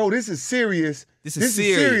 Like, bro, this is serious. This is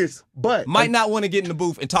serious. But Might not want to get in the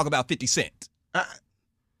booth and talk about 50 Cent.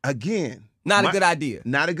 again, Not a good idea.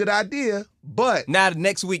 Not a good idea. But Now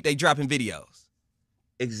next week they dropping videos.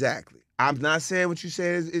 exactly. I'm not saying what you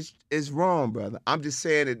said is wrong, brother. I'm just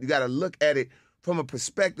saying that you got to look at it from a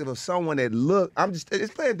perspective of someone that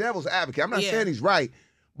it's playing devil's advocate. I'm not saying he's right,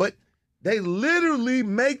 but they literally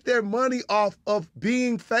make their money off of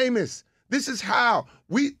being famous. This is how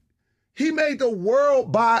he made the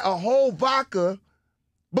world buy a whole vodka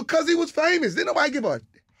because he was famous. Didn't nobody give a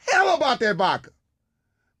hell about that vodka.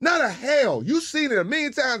 Not a hell. You seen it a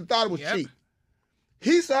million times and thought it was cheap.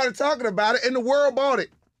 He started talking about it and the world bought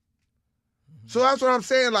it. So that's what I'm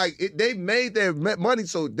saying. Like, they made their money,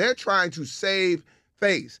 so they're trying to save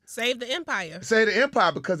face. Save the empire. Save the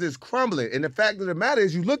empire because it's crumbling. And the fact of the matter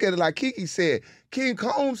is, you look at it like KeKe said, King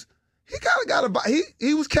Combs, he kind of got a vibe.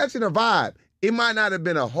 He was catching a vibe. It might not have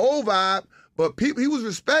been a whole vibe, but he was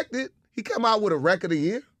respected. He come out with a record a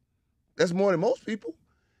year. That's more than most people.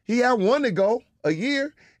 He had one to go a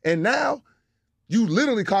year, and now you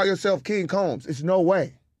literally call yourself King Combs. It's no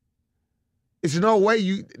way. It's no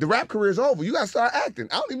way the rap career is over. You got to start acting.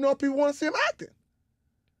 I don't even know if people want to see him acting.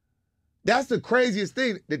 That's the craziest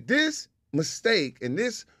thing, that this mistake and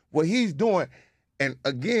what he's doing, and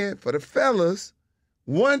again, for the fellas,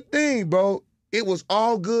 one thing, bro, it was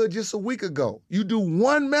all good just a week ago. You do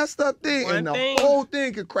one messed up thing and the whole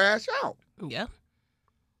thing could crash out. Yeah.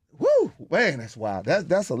 Woo, man, that's wild.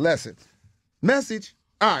 That's a lesson. Message.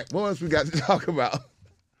 All right, what else we got to talk about?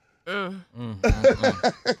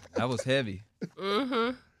 That was heavy.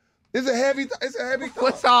 Mm-hmm. It's a heavy thought.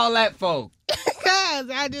 What's all that for?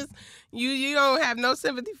 Because you don't have no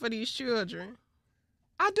sympathy for these children.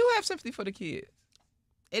 I do have sympathy for the kids.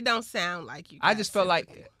 It don't sound like you. I just felt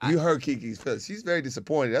like You heard KeKe's feelings. She's very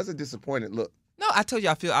disappointed. That's a disappointed look. No, I told you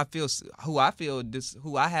I feel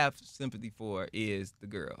who I have sympathy for is the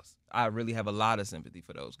girls. I really have a lot of sympathy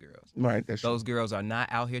for those girls. Right. Those girls are not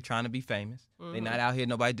out here trying to be famous. Mm-hmm. They're not out here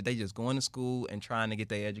they just going to school and trying to get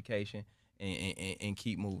their education and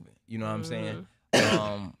keep moving. You know what I'm saying?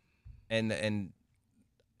 And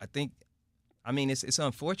I think, I mean, it's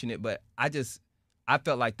unfortunate, but I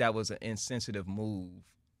felt like that was an insensitive move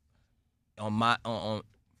on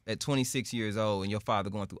at 26 years old and your father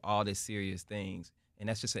going through all these serious things, and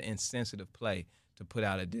that's just an insensitive play to put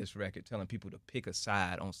out a diss record telling people to pick a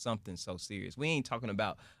side on something so serious. We ain't talking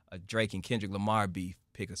about a Drake and Kendrick Lamar beef,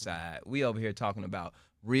 pick a side. We over here talking about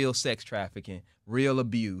real sex trafficking, real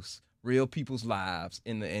abuse, real people's lives,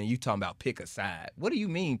 and you talking about pick a side. What do you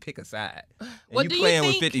mean pick a side? And Well, you do you playing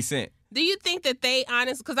with think- 50 Cent. Do you think that they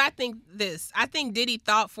honest? Because I think Diddy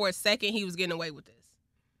thought for a second he was getting away with this.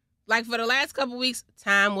 Like for the last couple weeks,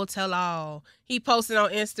 time will tell all. He posted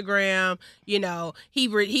on Instagram, you know, he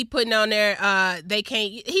putting on there,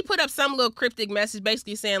 he put up some little cryptic message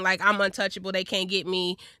basically saying like, I'm untouchable, they can't get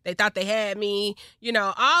me, they thought they had me, you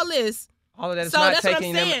know, all this. All of that is So not that's what I'm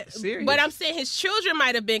taking them saying. serious. But I'm saying his children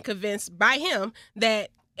might have been convinced by him that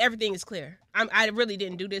everything is clear. I really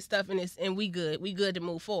didn't do this stuff and we good to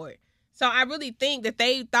move forward. So I really think that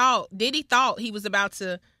Diddy thought he was about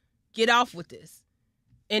to get off with this,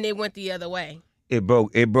 and it went the other way. It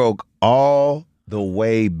broke all the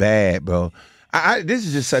way bad, bro. This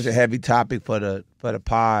is just such a heavy topic for the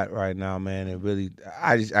pod right now, man. It really,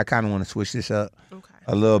 I kind of want to switch this up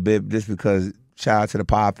a little bit just because shout out to the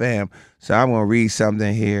pod fam. So I'm gonna read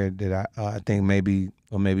something here that I think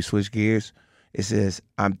maybe switch gears. It says,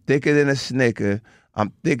 "I'm thicker than a Snicker.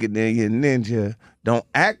 I'm thicker than your ninja. Don't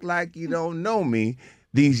act like you don't know me.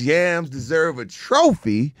 These yams deserve a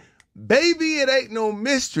trophy. Baby, it ain't no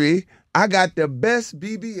mystery. I got the best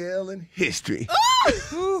BBL in history."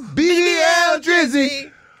 BBL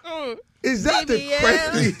Drizzy. Is that the BBL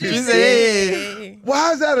crazy? Drizzy.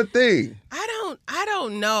 Why is that a thing? I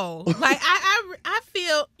don't know. Like I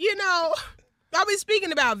feel, you know, I'll be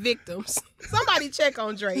speaking about victims. Somebody check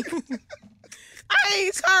on Drake. I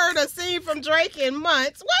ain't heard or seen from Drake in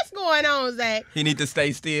months. What's going on, Zach? He need to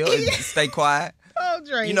stay still and stay quiet. Oh,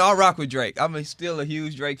 Drake. You know, I rock with Drake. I'm still a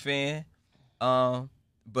huge Drake fan.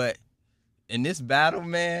 But in this battle,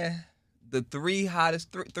 man, the three of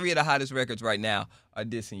the hottest records right now are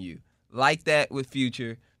dissing you. Like That with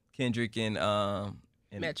Future, Kendrick and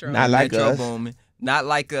Metro. Not Like Metro Us. Boomin. Not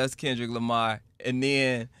Like Us, Kendrick Lamar. And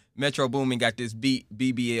then Metro Boomin got this beat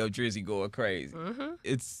BBL Drizzy going crazy. Mm-hmm.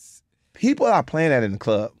 It's People are playing that in the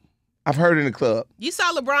club. I've heard it in the club. You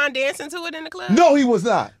saw LeBron dancing to it in the club? No, he was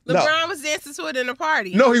not. LeBron was dancing to it in a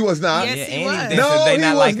party. No, he was not. Yes, he and was. he was dancing No, to They he Not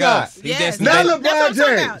was Like not. Us. He was Yes. dancing Not to LeBron That's what I'm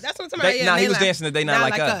talking James. about. That's what I'm talking about. Nah, Yeah, he was dancing to They Not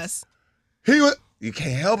Like Us. He was. You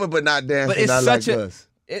can't help it but not dance. But it's Not such like a us.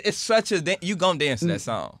 it's such a you gonna dance to that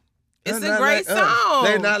song. It's They're a not great like us. song.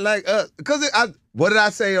 They're not like us. Because what did I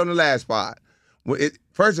say on the last pod?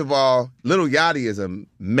 First of all, Lil Yachty is a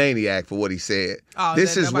maniac for what he said. Oh,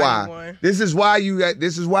 This that is nobody why. won. This is why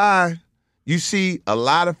you see a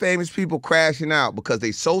lot of famous people crashing out because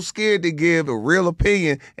they so scared to give a real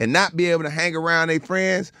opinion and not be able to hang around their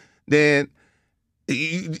friends. Then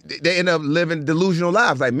they end up living delusional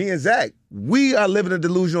lives. Like me and Zach, we are living a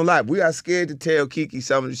delusional life. We are scared to tell KeKe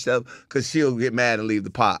some of the stuff because she'll get mad and leave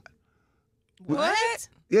the pot. What?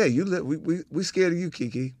 Yeah, we scared of you,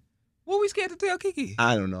 KeKe. What we scared to tell KeKe?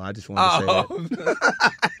 I don't know. I just want to say that.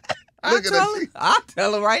 I'll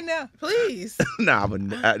tell her right now. Please. Nah, but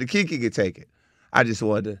the KeKe can take it. I just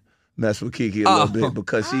wanted to mess with KeKe a little bit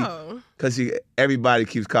because everybody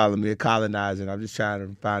keeps calling me a colonizer, and I'm just trying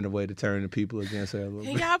to find a way to turn the people against her a little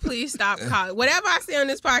Can bit. y'all please stop calling? Whatever I say on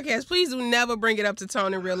this podcast, please do never bring it up to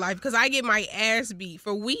Tone in real life because I get my ass beat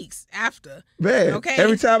for weeks after. Man, Okay.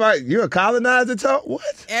 every time you're a colonizer, talk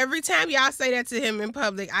what? Every time y'all say that to him in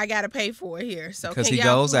public, I gotta pay for it here. So Because can he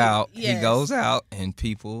y'all goes please- out. Yes. He goes out, and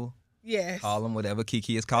people Yes. call him whatever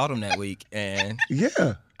KeKe has called him that week. And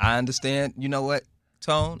Yeah, I understand. You know what,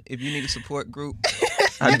 Tone? If you need a support group,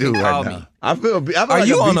 I do call right me. now. I feel are like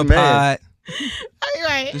you a on a beaten man. pod? All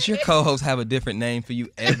right. Does your co-host have a different name for you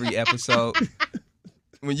every episode?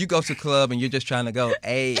 When you go to club and you're just trying to go,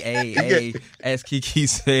 A, as KeKe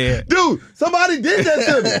said. Dude, somebody did that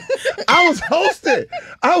to me. I'm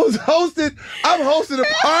hosting a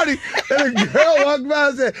party, and a girl walked by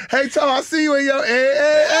and said, "Hey, Tom, I see you in your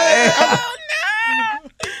Oh no!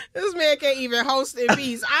 This man can't even host in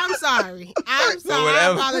peace. I'm sorry. I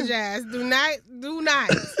whatever. apologize. Do not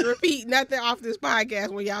repeat nothing off this podcast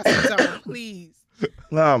when y'all say Tone. Please.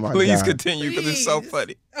 Oh my Please God. continue because it's so Please.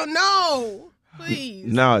 funny. Oh no! Please.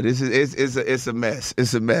 No, this is it's a mess.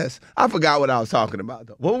 It's a mess. I forgot what I was talking about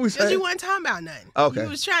though. What were we Because saying? you wasn't talking about nothing. Okay. You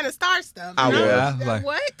was trying to start stuff. I And was. Yeah, I was like-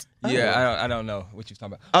 what? Yeah, I don't know what you're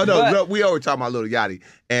talking about. Oh no, But- no, we always talking about Lil Yachty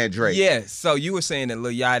and Drake. Yeah, so you were saying that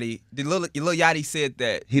Lil Yachty said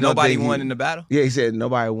that He don't nobody think won he- in the battle? Yeah, he said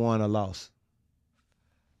nobody won or lost.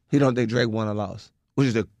 He don't think Drake won or lost, which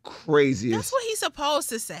is the craziest. That's what he's supposed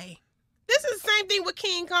to say. This is the same thing with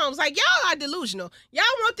King Combs. Like, y'all are delusional. Y'all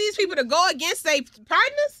want these people to go against their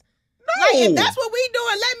partners? No. Like, if that's what we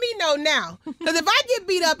doing, let me know now. Because if I get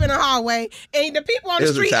beat up in the hallway and the people on the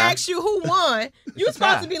street ask you who won, you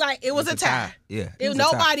supposed to be like, it was a tie. Yeah.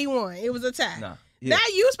 Nobody won. It was a tie. Nah. Yeah. Now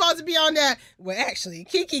you supposed to be on that. Well, actually,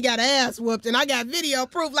 KeKe got her ass whooped, and I got video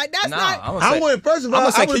proof. Like, that's not. I wouldn't. First of all,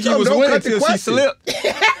 I would KeKe was winning till she slipped.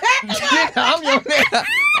 I'm your man.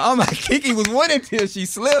 I'm like, KeKe was winning till she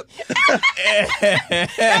slipped.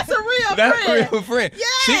 That's a real friend.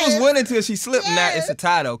 Yes. She was winning till she slipped. Yes. Now it's a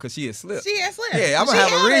tie though, because she had slipped. She had slipped. Yeah, I'm gonna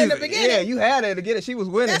have a reason. Yeah, you had her to get it. She was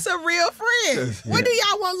winning. That's a real friend. What do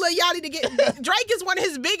y'all want Lil Yachty to get? Drake is one of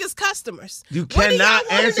his biggest customers. You cannot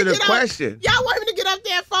answer the question. Y'all want him to get up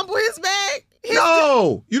there and fumble his bag?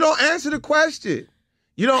 No, you don't answer the question.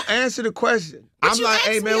 You don't answer the question. But I'm like,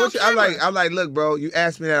 hey man, what you, I'm like, look, bro, you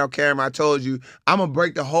asked me that on camera. I told you I'm gonna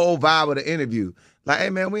break the whole vibe of the interview. Like, hey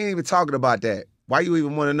man, we ain't even talking about that. Why you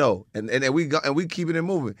even want to know? And we go and we keeping it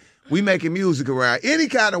moving. We making music around any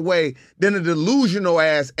kind of way than a delusional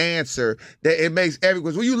ass answer that it makes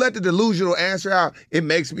because when you let the delusional answer out, it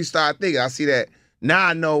makes me start thinking. I see that. Now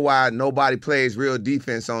I know why nobody plays real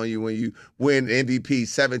defense on you when you win MVP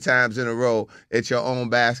 7 times in a row at your own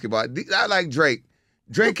basketball. I like Drake.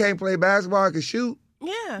 Drake can't play basketball, he can shoot.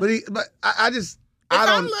 Yeah. But I just, if I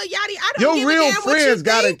don't. I'm Lil Yachty, I don't your give real a damn friends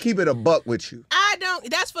got to keep it a buck with you. I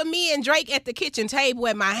don't. That's for me and Drake at the kitchen table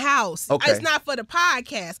at my house. Okay. It's not for the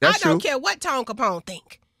podcast. That's I don't true. care what Tone Kapone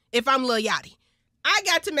think if I'm Lil Yachty. I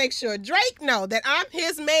got to make sure Drake know that I'm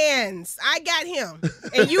his mans. I got him.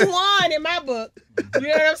 And you won in my book. You know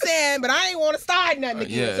what I'm saying? But I ain't want to start nothing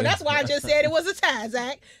again. Yeah. So that's why I just said it was a tie,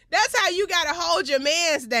 Zach. That's how you got to hold your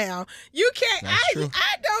mans down. You can't. I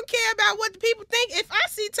don't care about what the people think. If I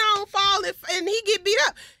see Tone fall and he get beat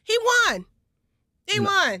up, he won. He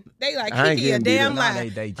won. They like, KeKe a damn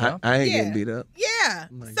lie. I ain't getting beat up. Yeah.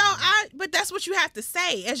 But that's what you have to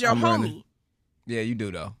say as your homie. Running. Yeah, you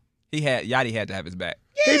do though. Yachty had to have his back.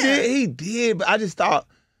 Yeah. He did, but I just thought.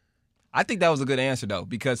 I think that was a good answer though,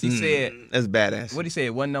 because he said that's badass. What he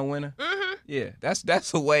said, wasn't no winner. Mm-hmm. Yeah,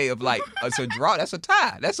 that's a way of like it's a draw. That's a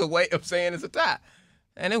tie. That's a way of saying it's a tie.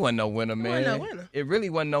 And it wasn't no winner, man. It wasn't no winner. It really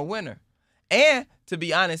wasn't no winner. And to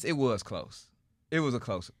be honest, it was close. It was a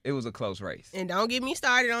close race. And don't get me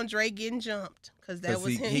started on Drake getting jumped, because that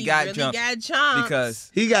was him. He got jumped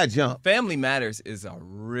because he got jumped. Family Matters is a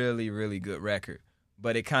really, really good record,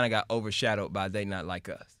 but it kind of got overshadowed by They Not Like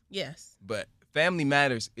Us. Yes. But Family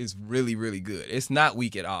Matters is really, really good. It's not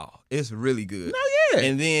weak at all. It's really good. No, yeah.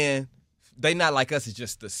 And then They Not Like Us is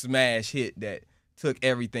just the smash hit that took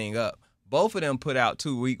everything up. Both of them put out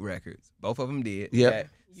 2 weak records. Both of them did. Yeah.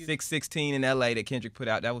 616 in L.A. that Kendrick put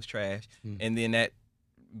out, that was trash. And then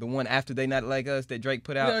the one after They Not Like Us that Drake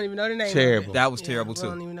put out. We don't even know the name. Terrible. That was terrible too. We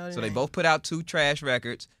don't even know the So name. they both put out 2 trash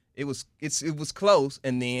records. It was close,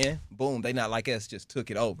 and then boom, They Not Like Us just took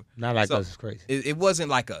it over. Not Like Us is crazy. It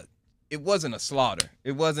wasn't a slaughter.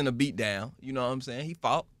 It wasn't a beatdown. You know what I'm saying? He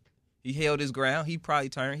fought. He held his ground. He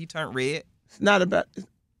turned red. It's not about.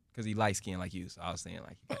 Because he light skinned like you. So I was saying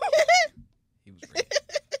like he was red.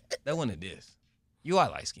 That wasn't a diss. You are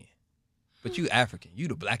light skinned, but you African. You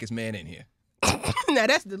the blackest man in here. Now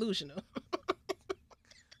that's delusional.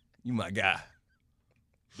 You my guy.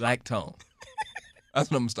 Black Tone.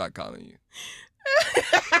 That's what I'm gonna start calling you.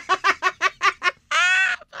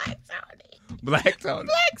 Black Tony.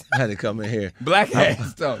 I had to come in here. Black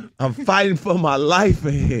ass Tony. I'm fighting for my life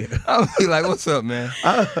in here. I'll be like, what's up, man?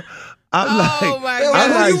 I'm Oh, my Hey, God.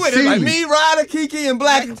 who like, you with? see Like me. me, Ryder, KeKe, and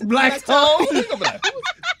Black Tone?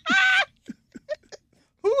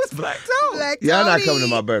 Who is Black Tone? Black Y'all not Tony. coming to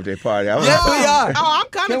my birthday party. Yes, we are. Oh, I'm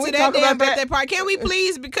coming Can we to talk that damn about that? birthday party. Can we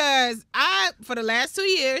please? Because I, for the last 2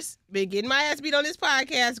 years, been getting my ass beat on this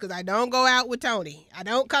podcast because I don't go out with Tony. I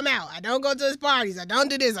don't come out. I don't go to his parties. I don't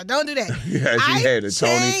do this. I don't do that. Yeah, she I had it,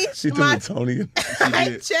 Tony. changed She threw my- the Tony.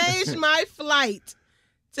 I changed my flight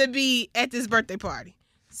to be at this birthday party.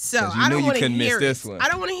 So 'Cause you I knew don't you want to couldn't miss hear this it. one. I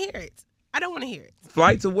don't want to hear it. I don't want to hear it.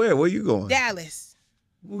 Flight to where? Where you going? Dallas.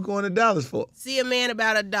 We're going to Dallas for. See a man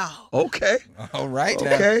about a dog. Okay. All right,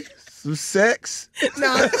 now. Okay. Some sex.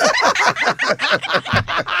 No.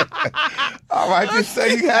 All right, just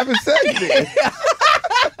say you having sex then.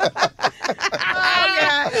 Oh,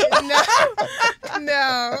 God.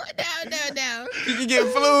 No. You can get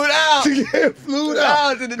flued out. To get flued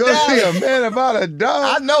out. to the Go see Dallas. a man about a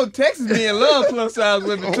dog. I know Texas be in love plus size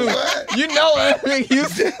women too. What? You know it. You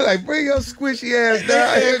Like, bring your squishy ass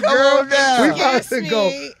down here, Come girl. on down. We about Kiss to me.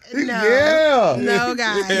 go No. Yeah. No,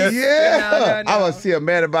 guys. Yeah. No. I want to see a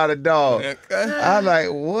man about a dog. I'm like,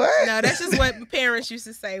 what? No, that's just what parents used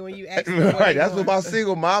to say when you ask them Right, that's what my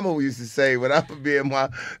single mama used to say when I would be in my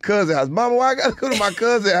cousin's house. Mama, why I gotta go to my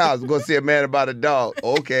cousin's house? Go see a man about a dog.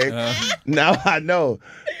 Okay, now I know.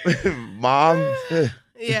 Mom.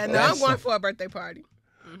 Yeah, no, I'm going for a birthday party.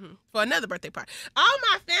 For another birthday party. All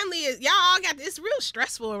my family is, y'all all got, it's real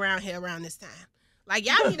stressful around here around this time. Like,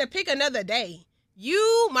 y'all need to pick another day.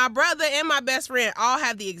 You, my brother, and my best friend all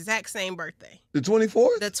have the exact same birthday. The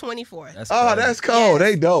 24th? The 24th. That's cold. Yes.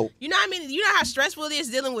 They dope. You know what I mean? You know how stressful it is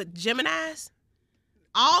dealing with Geminis?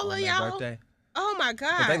 All of y'all. Birthday. Oh my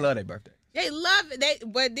God. They love their birthday. They love it.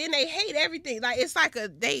 But then they hate everything. Like, it's like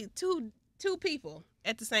two people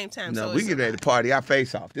at the same time. No, so we get ready to party our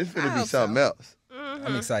face off. This finna be something else. Mm-hmm.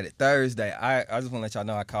 I'm excited. Thursday. I just want to let y'all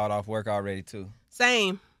know I called off work already too.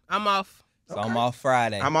 Same. I'm off. So I'm off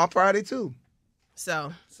Friday. I'm off Friday too.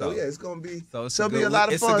 So yeah, it's gonna be. So it's be a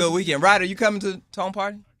lot of fun. It's a good weekend. Ryder, you coming to Tone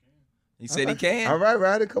Party? He said he can. All right,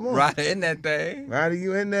 Ryder, come on. Ryder in that thing. Ryder,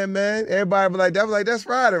 you in there, man? Everybody be like, that's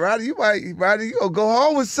Ryder. Ryder, you gonna go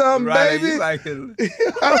home with something, Ryder, baby. you like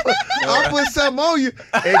I'll put something on you.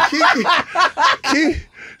 And KeKe,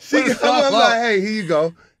 I'm like, hey, here you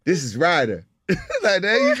go. This is Ryder. Like,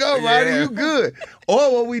 there you go, Ryder, you good.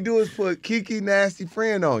 Or what we do is put KeKe nasty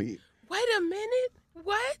friend on you. Wait a minute.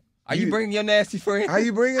 What? Are you bringing your nasty friend? Are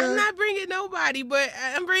you bringing her? I'm not bringing nobody, but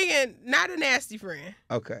I'm bringing not a nasty friend.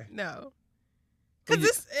 Okay. No.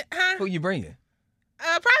 Because Who you bringing?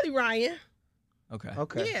 Probably Ryan.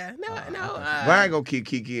 Okay. Yeah. No. Ryan gonna keep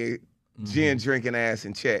KeKe gin drinking ass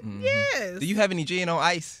in check. Yes. Do you have any gin on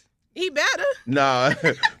ice? He better. No,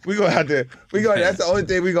 that's the only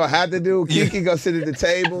thing we gonna have to do. KeKe gonna sit at the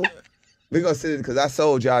table. We gonna sit because I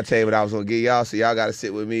sold y'all table that I was gonna get y'all, so y'all gotta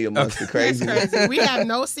sit with me amongst the crazy. That's crazy. We have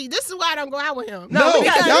no seat. This is why I don't go out with him. No, y'all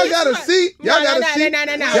got a seat. Y'all got a seat. No.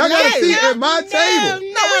 Y'all got a seat at my table.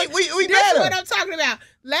 No, we This is better. what I'm talking about.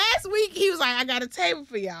 Last week he was like, I got a table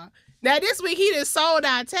for y'all. Now this week he just sold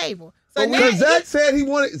our table. So because Zach said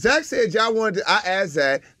Zach said y'all wanted to, I asked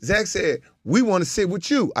Zach. Zach said, we want to sit with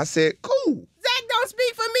you. I said, cool. Zach don't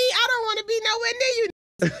speak for me. I don't want to be nowhere near you.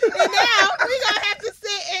 And now we gonna have to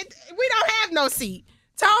sit and we don't have no seat.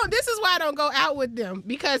 Tone, this is why I don't go out with them,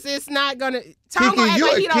 because it's not gonna Tone gonna act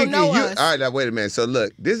like he don't know us. All right, now wait a minute. So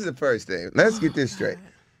look, this is the first thing. Let's get this straight.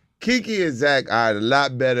 KeKe and Zach are a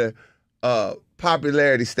lot better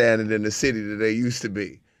popularity standard in the city than they used to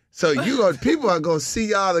be. So people are gonna see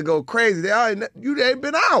y'all and go crazy. They ain't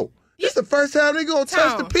been out. This the first time they gonna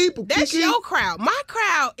touch the people. That's KeKe. your crowd. My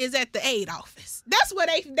crowd is at the aid office. That's where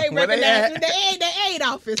they recognize the aid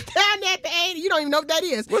office. Down at the aid, you don't even know what that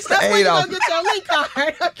is. What's That's the where aid you office? gonna get your link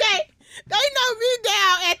card, okay? They know me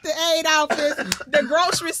down at the aid office, the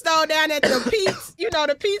grocery store down at the Pete's,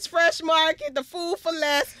 the Pete's Fresh Market, the Food for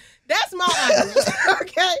Less. That's my audience,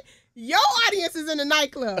 okay? Your audience is in the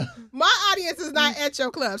nightclub. My audience is not at your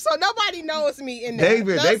club. So nobody knows me in there.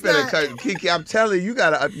 They finna cut KeKe. I'm telling you,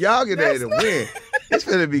 y'all get ready to win. It's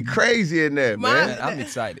finna be crazy in there, man. I'm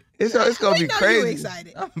excited. It's gonna be crazy. You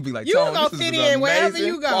excited. I'm gonna be like, You gonna fit in wherever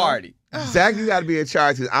you go. Party. Zach, you gotta be in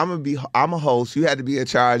charge. Cause I'm a host. You had to be in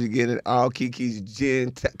charge of getting all KeKe's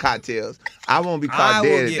gin cocktails. I won't be caught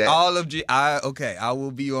dead at that. All of I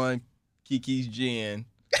will be on KeKe's gin.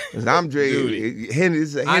 Cause I'm drinking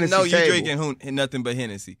Hennessy. I know you're table. drinking nothing but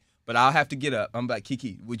Hennessy, but I'll have to get up. I'm like,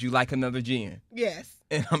 KeKe, would you like another gin? Yes.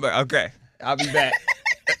 And I'm like, okay, I'll be back.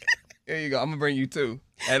 Here you go. I'm gonna bring you 2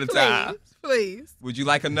 at a time. Please. Would you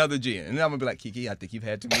like another gin? And then I'm gonna be like, KeKe, I think you've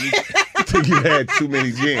had too many. I think you had too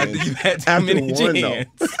many gins. I think you've had too many gins.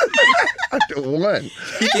 After one.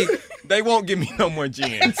 KeKe, they won't give me no more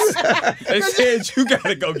gins. They said you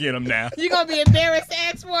gotta go get them now. You gonna be embarrassed to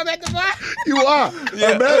ask for them at the bar? You are.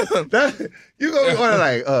 Yeah. You gonna be order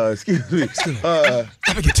like, excuse me.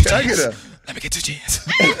 Let me get 2 gins. Let me get 2 gins.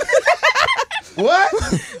 What?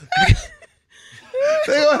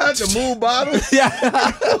 They gonna have to move bottles? Yeah.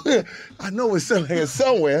 I know it's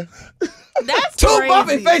somewhere. That's 2 crazy.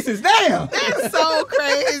 bumping faces. Damn. That's so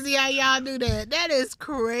crazy how y'all do that. That is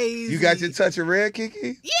crazy. You got your touch of red,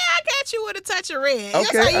 KeKe? Yeah, I got you with a touch of red. Okay.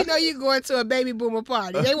 That's how you know you're going to a baby boomer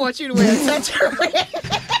party. They want you to wear a touch of red.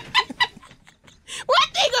 One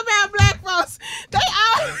thing about black folks, they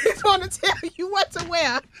always want to tell you what to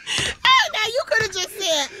wear. Hey, now you could have just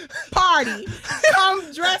said party,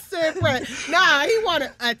 come dress to impress. Nah, he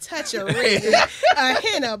wanted a touch of red, a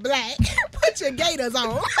hint of black. Put your gaiters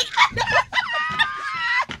on.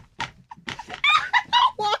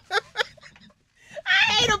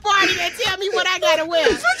 I hate a party that tell me what I gotta wear.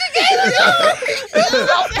 Put your gaiters on. It's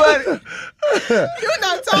so funny.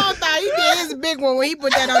 Tom thought he did his big one when he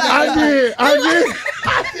put that on there. I did.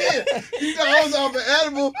 You know, I was off an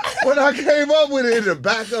edible when I came up with it in the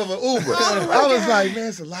back of an Uber. I was like, man,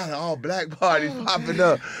 it's a lot of all black parties popping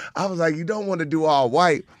up. I was like, you don't want to do all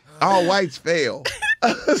white. All whites fail.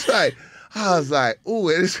 I was like, ooh,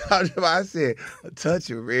 and I said, a touch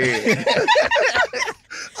of red.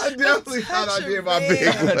 I definitely thought I did my big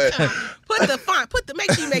one. Put the font,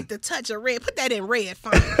 make sure you make the touch of red. Put that in red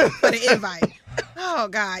font for the invite. Oh,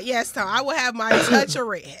 God. Yes, Tom. I will have my touch of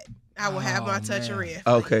red. I will have my touch of red.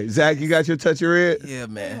 Okay. Zach, you got your touch of red? Yeah,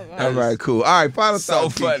 man. All right, cool. All right, final So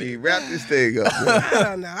thought, funny. KeKe. Wrap this thing up. I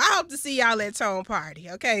don't know. I hope to see y'all at Tone Party,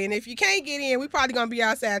 okay? And if you can't get in, we probably going to be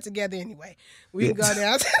outside together anyway. We can go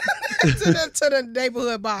down to the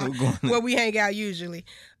neighborhood bar where we hang out usually.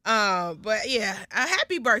 But, yeah, a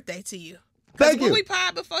happy birthday to you. Thank you. Will we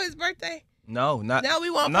pod before his birthday? No, we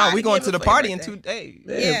won't. No, we going to the party in birthday. 2 days.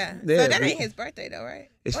 Yeah. So that ain't his birthday though, right?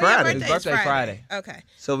 It's Yeah, Friday. His birthday Friday. Okay.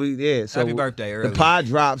 So Happy birthday early. The pod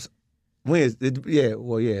drops. When is it? Yeah,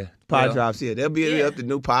 well, yeah. Pod Yeah. drops. Yeah, they'll be Yeah. up. The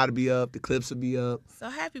new pod will be up. The clips will be up. So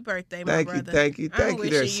happy birthday, my brother. Thank you, I'm there,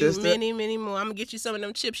 wishing you sister. many, many more. I'm gonna get you some of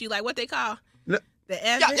them chips you like. What they call? No. The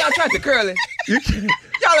Evans. Y'all tried the curly. You can,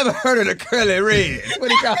 Y'all ever heard of the curly red? What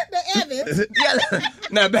do you call The Evans. Yeah.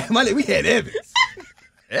 Now, back Monday, we had Evans.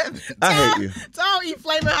 Evans. I hate you. Don't eat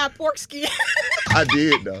flaming hot pork skin. I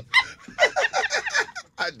did though.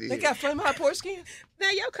 I did. They got flaming hot pork skin?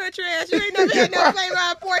 Now your country ass, you ain't never had no flaming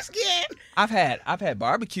hot pork skin. I've had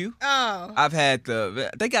barbecue. Oh. I've had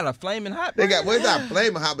they got a flaming hot. They got what's that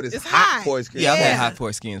flaming hot, but it's It's hot hot. pork skin. Yeah, I've Yeah. had hot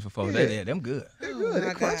pork skins before. Yeah. Them good. They're Oh, good.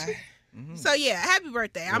 They're my God. crunchy. So yeah, happy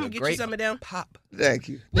birthday. I'm gonna get you Great some of them. Pop. Thank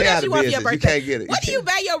you. What They else out you of want for your business. You birthday? can't get it. What do can't- you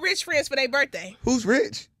buy your rich friends for their birthday? Who's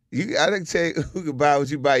rich? I didn't tell you who can buy what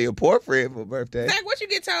you buy your poor friend for birthday. Zach, what you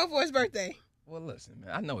get Tone for his birthday? Well, listen, man.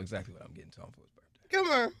 I know exactly what I'm getting Tom for his birthday.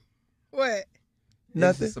 Come on. What?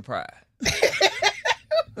 Nothing. It's a surprise.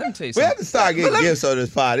 Let me tell you We have something. to start getting gifts on this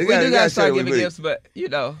pod. We do gotta start giving gifts, but you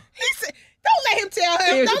know. He said, don't let him tell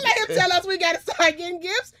him. Here's Don't let him tell us we got to start getting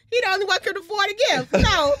gifts. He the only one could afford a gift.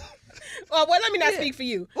 No. Well, let me not speak for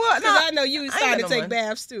you. Well, Because no, I know you I ain't starting to got no take money.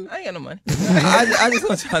 baths too. I ain't got no money. I just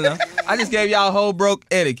want y'all to know. I just gave y'all a whole broke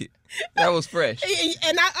etiquette. That was fresh.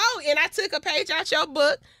 And I took a page out your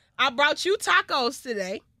book. I brought you tacos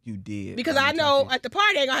today You did. because I know at the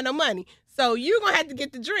party I ain't gonna have no money. So you're gonna have to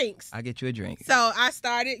get the drinks. I get you a drink. So I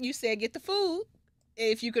started. You said get the food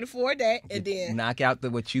if you could afford that, and then knock out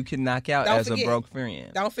what you can knock out Don't as forget. a broke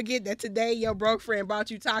friend. don't forget that today your broke friend brought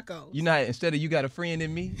you tacos. You know, instead of you got a friend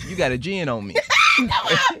in me, you got a gin on me.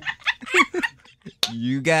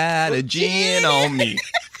 You got a gin on me.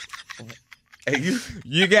 And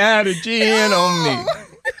You got a gin on me.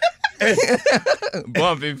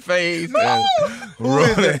 Bumpy face. And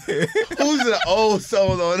who's the old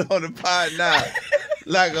soul on the pod now?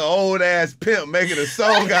 Like an old ass pimp making a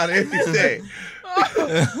song out of anything.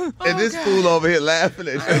 And this fool over here laughing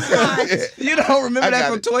at you. You don't remember I that got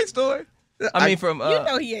from it. Toy Story? I mean, from You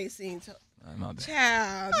know he ain't seen my bad.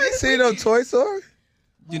 Child. I ain't seen no Toy Story.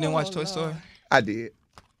 You didn't watch Toy Story? I did.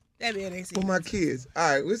 That man ain't seen. For my kids.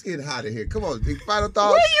 All right, let's get hot in here. Come on, big final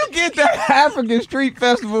thoughts. Where you get that African Street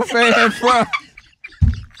Festival fan from?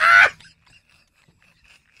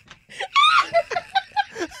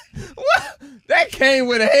 What? That came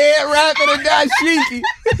with a head wrap and a dashiki.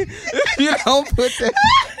 You don't put that.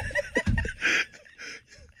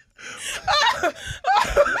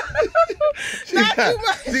 She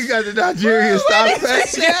got the Nigerian style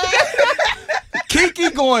face.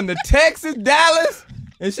 KeKe going to Texas, Dallas,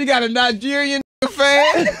 and she got a Nigerian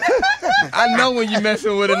fan. I know when you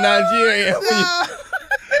messing with a Nigerian.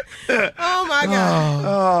 Oh my God.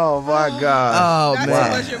 Oh my God. Oh, That's man.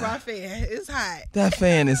 too much of my fan. It's hot. That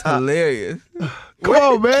fan is hilarious. Come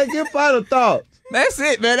on, man. Get final thoughts. That's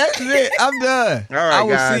it, man. That's it. I'm done. All right, I will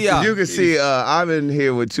guys. see y'all. You can see I'm in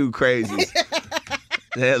here with two crazies.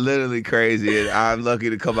 They're literally crazy, and I'm lucky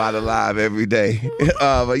to come out alive every day.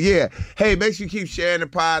 But yeah, hey, make sure you keep sharing the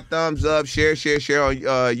pod. Thumbs up, share on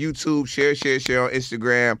YouTube, share on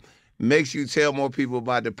Instagram. Make sure you tell more people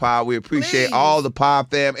about the pod. We appreciate Please. all the pod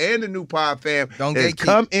fam and the new pod fam Don't that's gatekeep.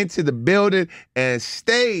 come into the building and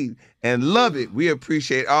stayed and love it. We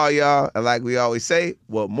appreciate all y'all. And like we always say,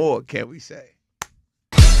 what more can we say?